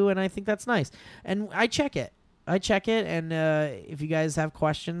have you, and I think that's nice. And I check it. And if you guys have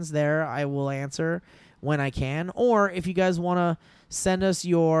questions there, I will answer when I can. Or if you guys want to send us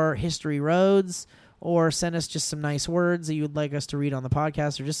your history roads or send us just some nice words that you would like us to read on the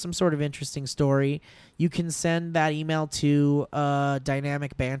podcast or just some sort of interesting story, you can send that email to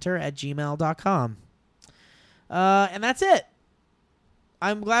dynamicbanter@gmail.com. And that's it.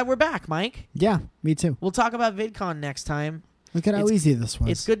 I'm glad we're back, Mike. Yeah, me too. We'll talk about VidCon next time. Look at how easy this was.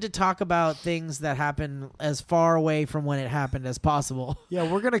 It's good to talk about things that happen as far away from when it happened as possible.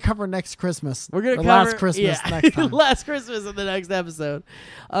 Yeah, we're going to cover next Christmas. We're going to cover last Christmas next time. Last Christmas in the next episode.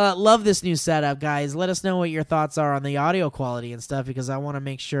 Love this new setup, guys. Let us know what your thoughts are on the audio quality and stuff, because I want to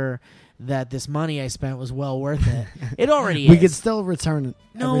make sure that this money I spent was well worth it. It already is. We could still return it.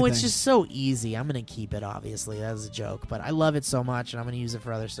 No, everything. It's just so easy. I'm going to keep it, obviously. That was a joke. But I love it so much, and I'm going to use it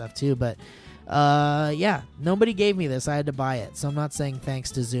for other stuff, too. But nobody gave me this. I had to buy it. So I'm not saying thanks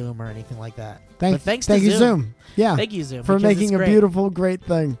to Zoom or anything like that. Thanks to Zoom. Yeah. Thank you, Zoom. For making a beautiful, great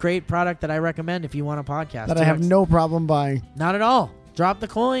thing. Great product that I recommend if you want a podcast. That I have no problem buying. Not at all. Drop the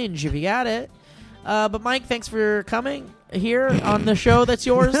coins if you got it. But Mike, thanks for coming here on the show that's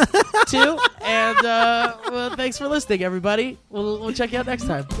yours too. And thanks for listening, everybody. We'll check you out next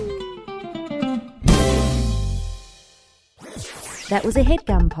time. That was a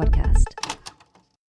HeadGum podcast.